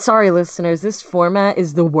 Sorry, listeners, this format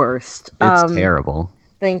is the worst. It's terrible.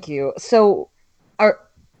 Thank you. So, are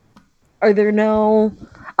there no...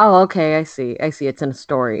 Oh, okay, I see. It's in a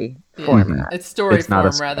story format. It's story It's not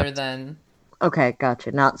a form rather script. than... Okay,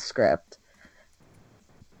 gotcha. Not script.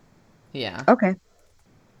 Yeah. Okay.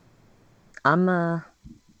 I'm,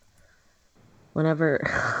 whenever...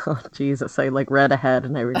 Oh, Jesus, I, read ahead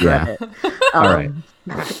and I regret it. All right.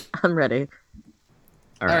 I'm ready.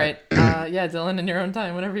 All right. Yeah, Dylan, in your own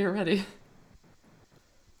time, whenever you're ready.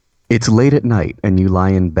 It's late at night and you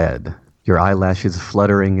lie in bed, your eyelashes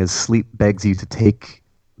fluttering as sleep begs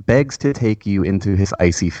to take you into his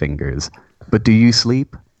icy fingers. But do you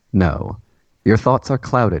sleep? No. Your thoughts are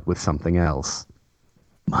clouded with something else.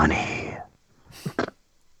 Money.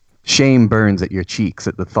 Shame burns at your cheeks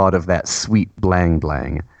at the thought of that sweet blang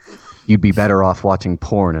blang. You'd be better off watching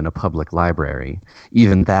porn in a public library.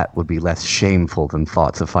 Even that would be less shameful than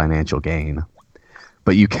thoughts of financial gain.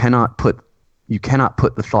 But you cannot put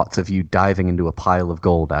the thoughts of you diving into a pile of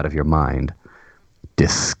gold out of your mind.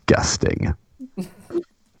 Disgusting.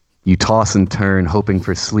 You toss and turn, hoping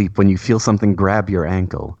for sleep, when you feel something grab your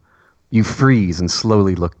ankle. You freeze and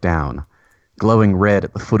slowly look down. Glowing red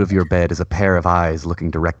at the foot of your bed is a pair of eyes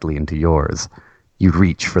looking directly into yours. You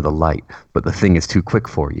reach for the light, but the thing is too quick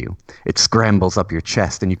for you. It scrambles up your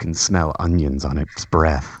chest and you can smell onions on its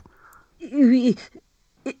breath. Who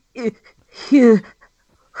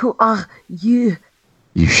are you?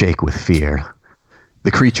 You shake with fear.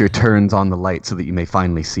 The creature turns on the light so that you may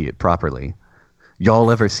finally see it properly.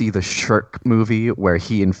 Y'all ever see the Shirk movie where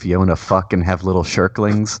he and Fiona fuck and have little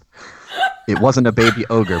shirklings? It wasn't a baby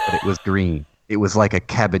ogre, but it was green. It was like a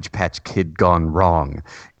Cabbage Patch Kid gone wrong.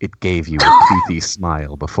 It gave you a toothy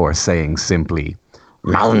smile before saying simply,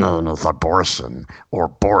 "My name is Abortion, or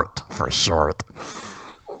Bort for short."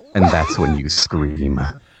 And that's when you scream.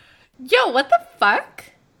 Yo, what the fuck?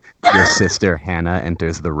 Your sister Hannah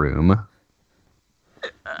enters the room.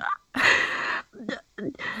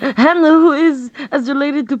 Hannah, who is as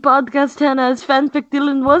related to podcast Hannah as fanfic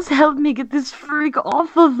Dylan was, help me get this freak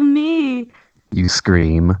off of me. You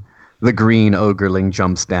scream. The green ogreling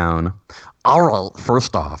jumps down. All right,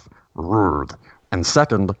 first off, rude. And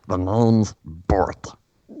second, the name's Bort.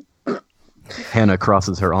 Hannah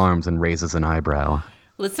crosses her arms and raises an eyebrow.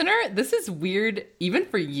 Listener, this is weird even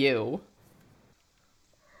for you.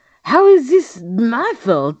 How is this my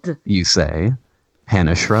fault? You say.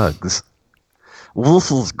 Hannah shrugs.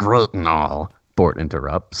 This is great and all, Bort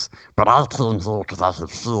interrupts, but I came here because I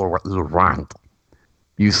could feel what you want.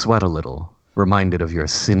 You sweat a little, reminded of your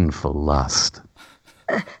sinful lust.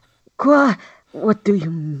 What do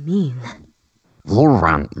you mean? You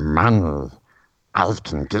want money. I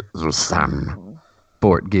can get you some.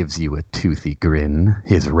 Bort gives you a toothy grin,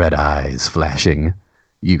 his red eyes flashing.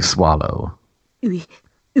 You swallow.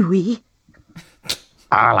 Oui.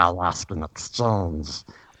 All I ask in exchange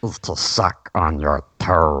is to suck on your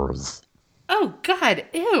toes. Oh, God,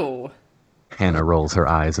 ew. Hannah rolls her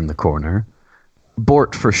eyes in the corner.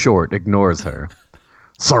 Bort, for short, ignores her.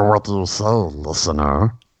 So what do you say,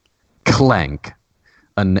 listener? Clank.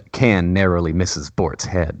 Can narrowly misses Bort's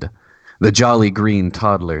head. The jolly green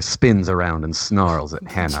toddler spins around and snarls at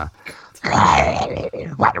Hannah.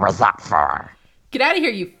 What was that for? Get out of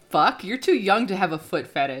here, you fuck. You're too young to have a foot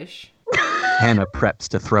fetish. Hannah preps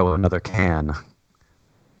to throw another can.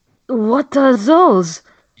 What are those?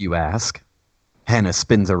 You ask. Hannah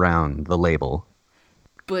spins around the label.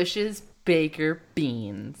 Bush's Baker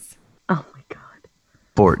Beans. Oh my god.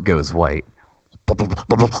 Bort goes white.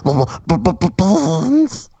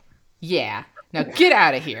 Yeah. Now get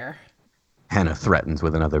out of here. Hannah threatens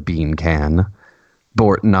with another bean can.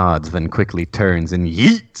 Bort nods, then quickly turns and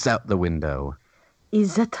yeets out the window.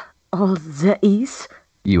 Is that all there is?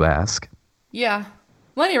 You ask. Yeah.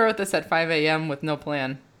 Lenny wrote this at 5 a.m. with no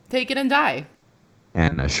plan. Take it and die.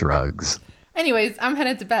 Hannah shrugs. Anyways, I'm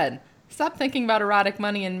headed to bed. Stop thinking about erotic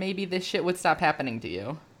money and maybe this shit would stop happening to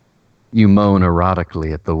you. You moan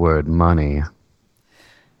erotically at the word money.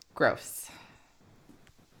 Gross.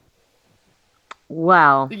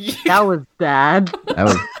 Wow, that was bad. That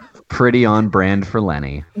was pretty on brand for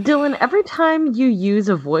Lenny. Dylan, every time you use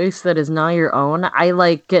a voice that is not your own,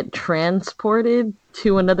 I get transported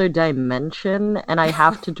to another dimension and I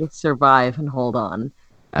have to just survive and hold on.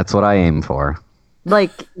 That's what I aim for.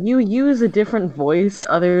 You use a different voice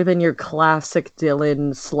other than your classic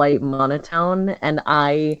Dylan slight monotone, and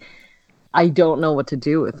I don't know what to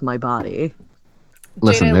do with my body.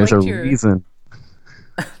 Listen, Jade, there's I a liked your- reason.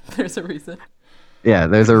 There's a reason. Yeah,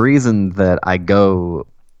 there's a reason that I go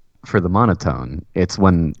for the monotone. It's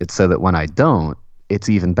so that when I don't, it's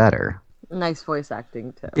even better. Nice voice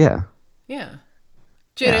acting, too. Yeah. Yeah.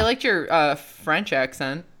 Jade, Yeah. I liked your French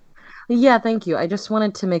accent. Yeah, thank you. I just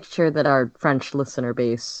wanted to make sure that our French listener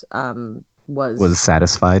base Was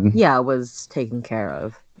satisfied. was taken care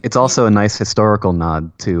of. It's also a nice historical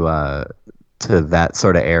nod to that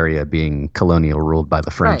sort of area being colonial ruled by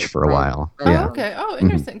the French Right, for a right. while. Oh, Yeah. Okay. Oh,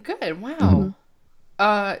 interesting. Good. Wow.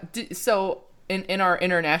 So in our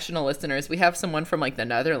international listeners, we have someone from the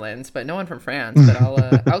Netherlands, but no one from France.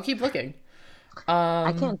 But I'll keep looking.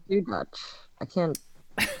 I can't do Dutch. I can't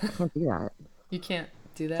do that. You can't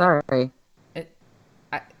do that. Sorry.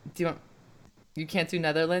 You can't do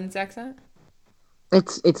Netherlands accent?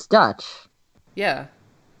 It's Dutch. Yeah.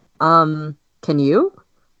 Can you?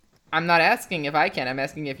 I'm not asking if I can. I'm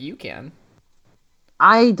asking if you can.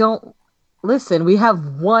 I don't listen. We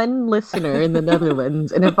have one listener in the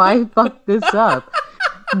Netherlands, and if I fuck this up,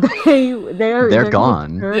 they're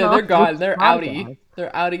gone. Yeah, they're gone. They're outie.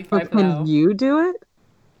 They're outie. But 5 now. can you do it?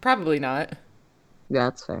 Probably not. Yeah,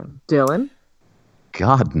 that's fair. Dylan?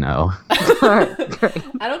 God, no. All right, great.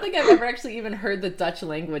 I don't think I've ever actually even heard the Dutch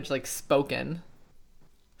language spoken.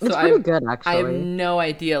 It's So pretty good, actually. I have no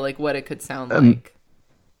idea what it could sound like.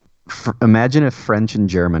 Imagine if French and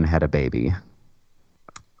German had a baby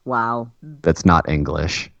Wow. that's not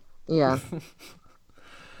English. Yeah.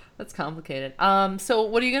 That's complicated. So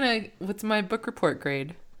what's my book report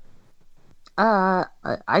grade?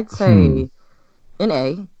 I'd say an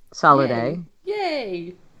A, solid A.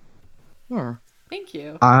 Yay! Yeah. Thank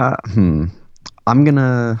you. I'm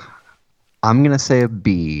gonna say a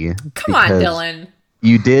B. Come on, because Dylan.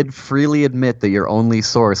 You did freely admit that your only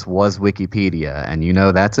source was Wikipedia, and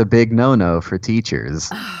that's a big no-no for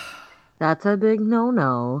teachers. That's a big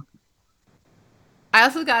no-no. I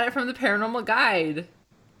also got it from the Paranormal Guide.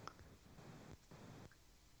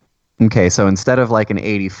 Okay, so instead of an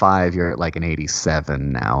 85, you're at an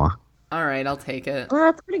 87 now. All right, I'll take it. Well,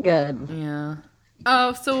 that's pretty good. Yeah.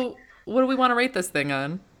 Oh, what do we want to rate this thing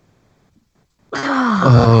on?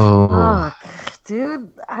 Oh, Fuck,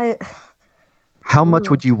 dude. How much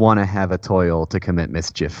would you want to have a toil to commit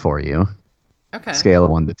mischief for you? Okay. Scale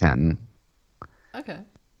of 1 to 10. Okay.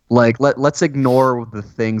 Like, let's ignore the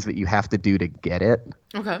things that you have to do to get it,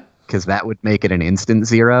 Okay. because that would make it an instant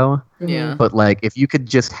 0. Yeah. But, like, if you could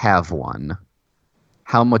just have one,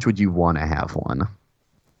 how much would you want to have one?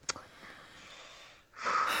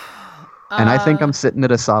 And I think I'm sitting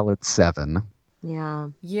at a solid 7. Yeah.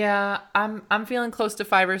 Yeah, I'm feeling close to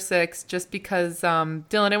 5 or 6 just because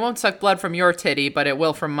Dylan, it won't suck blood from your titty, but it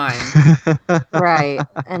will from mine. Right.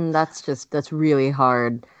 And that's really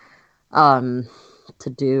hard to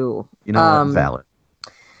do. You know what? Valid.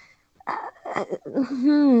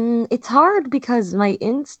 It's hard because my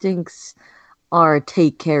instincts are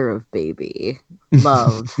take care of baby,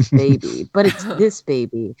 love baby, but it's this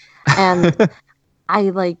baby. And I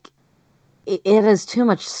like it has too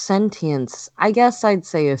much sentience. I guess I'd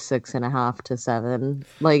say a 6.5 to 7.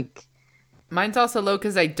 Like, Mine's also low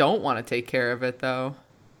because I don't want to take care of it, though.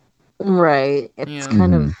 right. It's Yeah.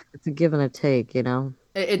 kind of it's a give and a take, you know.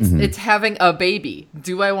 It's having a baby.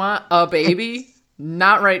 Do I want a baby?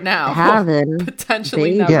 Not right now. Having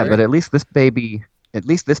Potentially baby. never. Yeah, but at least this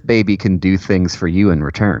baby can do things for you in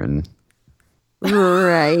return.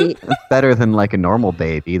 Right. It's better than like a normal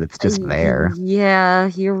baby that's just there. Yeah,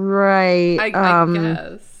 you're right. I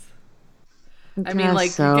guess. I mean, like,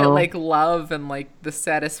 so. you get, like, love and, like, the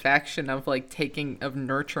satisfaction of, like,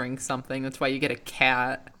 nurturing something. That's why you get a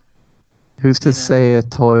cat. Who's to say a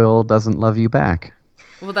toil doesn't love you back?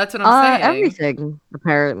 Well, that's what I'm saying. Everything,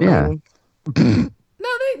 apparently. Yeah. No,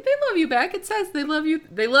 they love you back. It says they love you.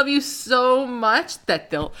 They love you so much that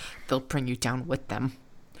they'll bring you down with them.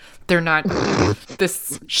 They're not.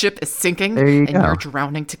 This ship is sinking, There you and go. you're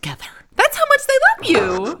drowning together. That's how much they love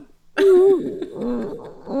you.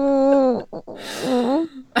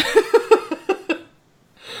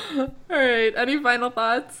 All right. Any final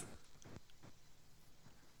thoughts?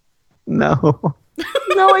 No.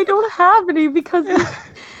 No, I don't have any because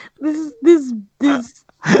this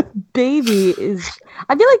baby is.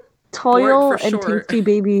 I feel like Toil Word for and short. Tasty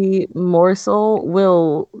Baby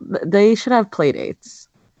Morsel they should have play dates.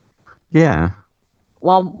 Yeah.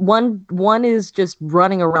 While one is just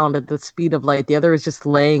running around at the speed of light, the other is just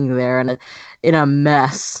laying there in a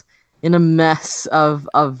mess of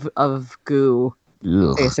goo,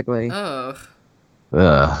 Ugh. basically. Ugh.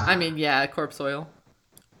 Ugh. I mean, yeah, corpse oil.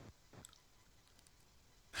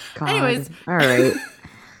 God. Anyways. All right.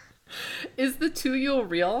 Is the 2-Yule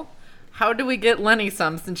real? How do we get Lenny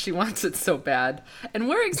some since she wants it so bad? And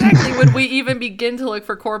where exactly would we even begin to look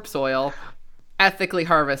for corpse oil ethically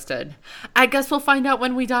harvested? I guess we'll find out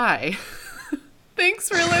when we die. Thanks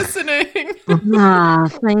for listening.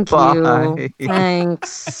 Thank Bye. you.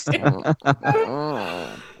 Thanks.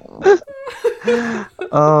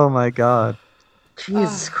 Oh my god.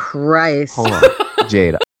 Jesus Christ. Hold on.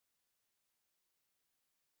 Jade,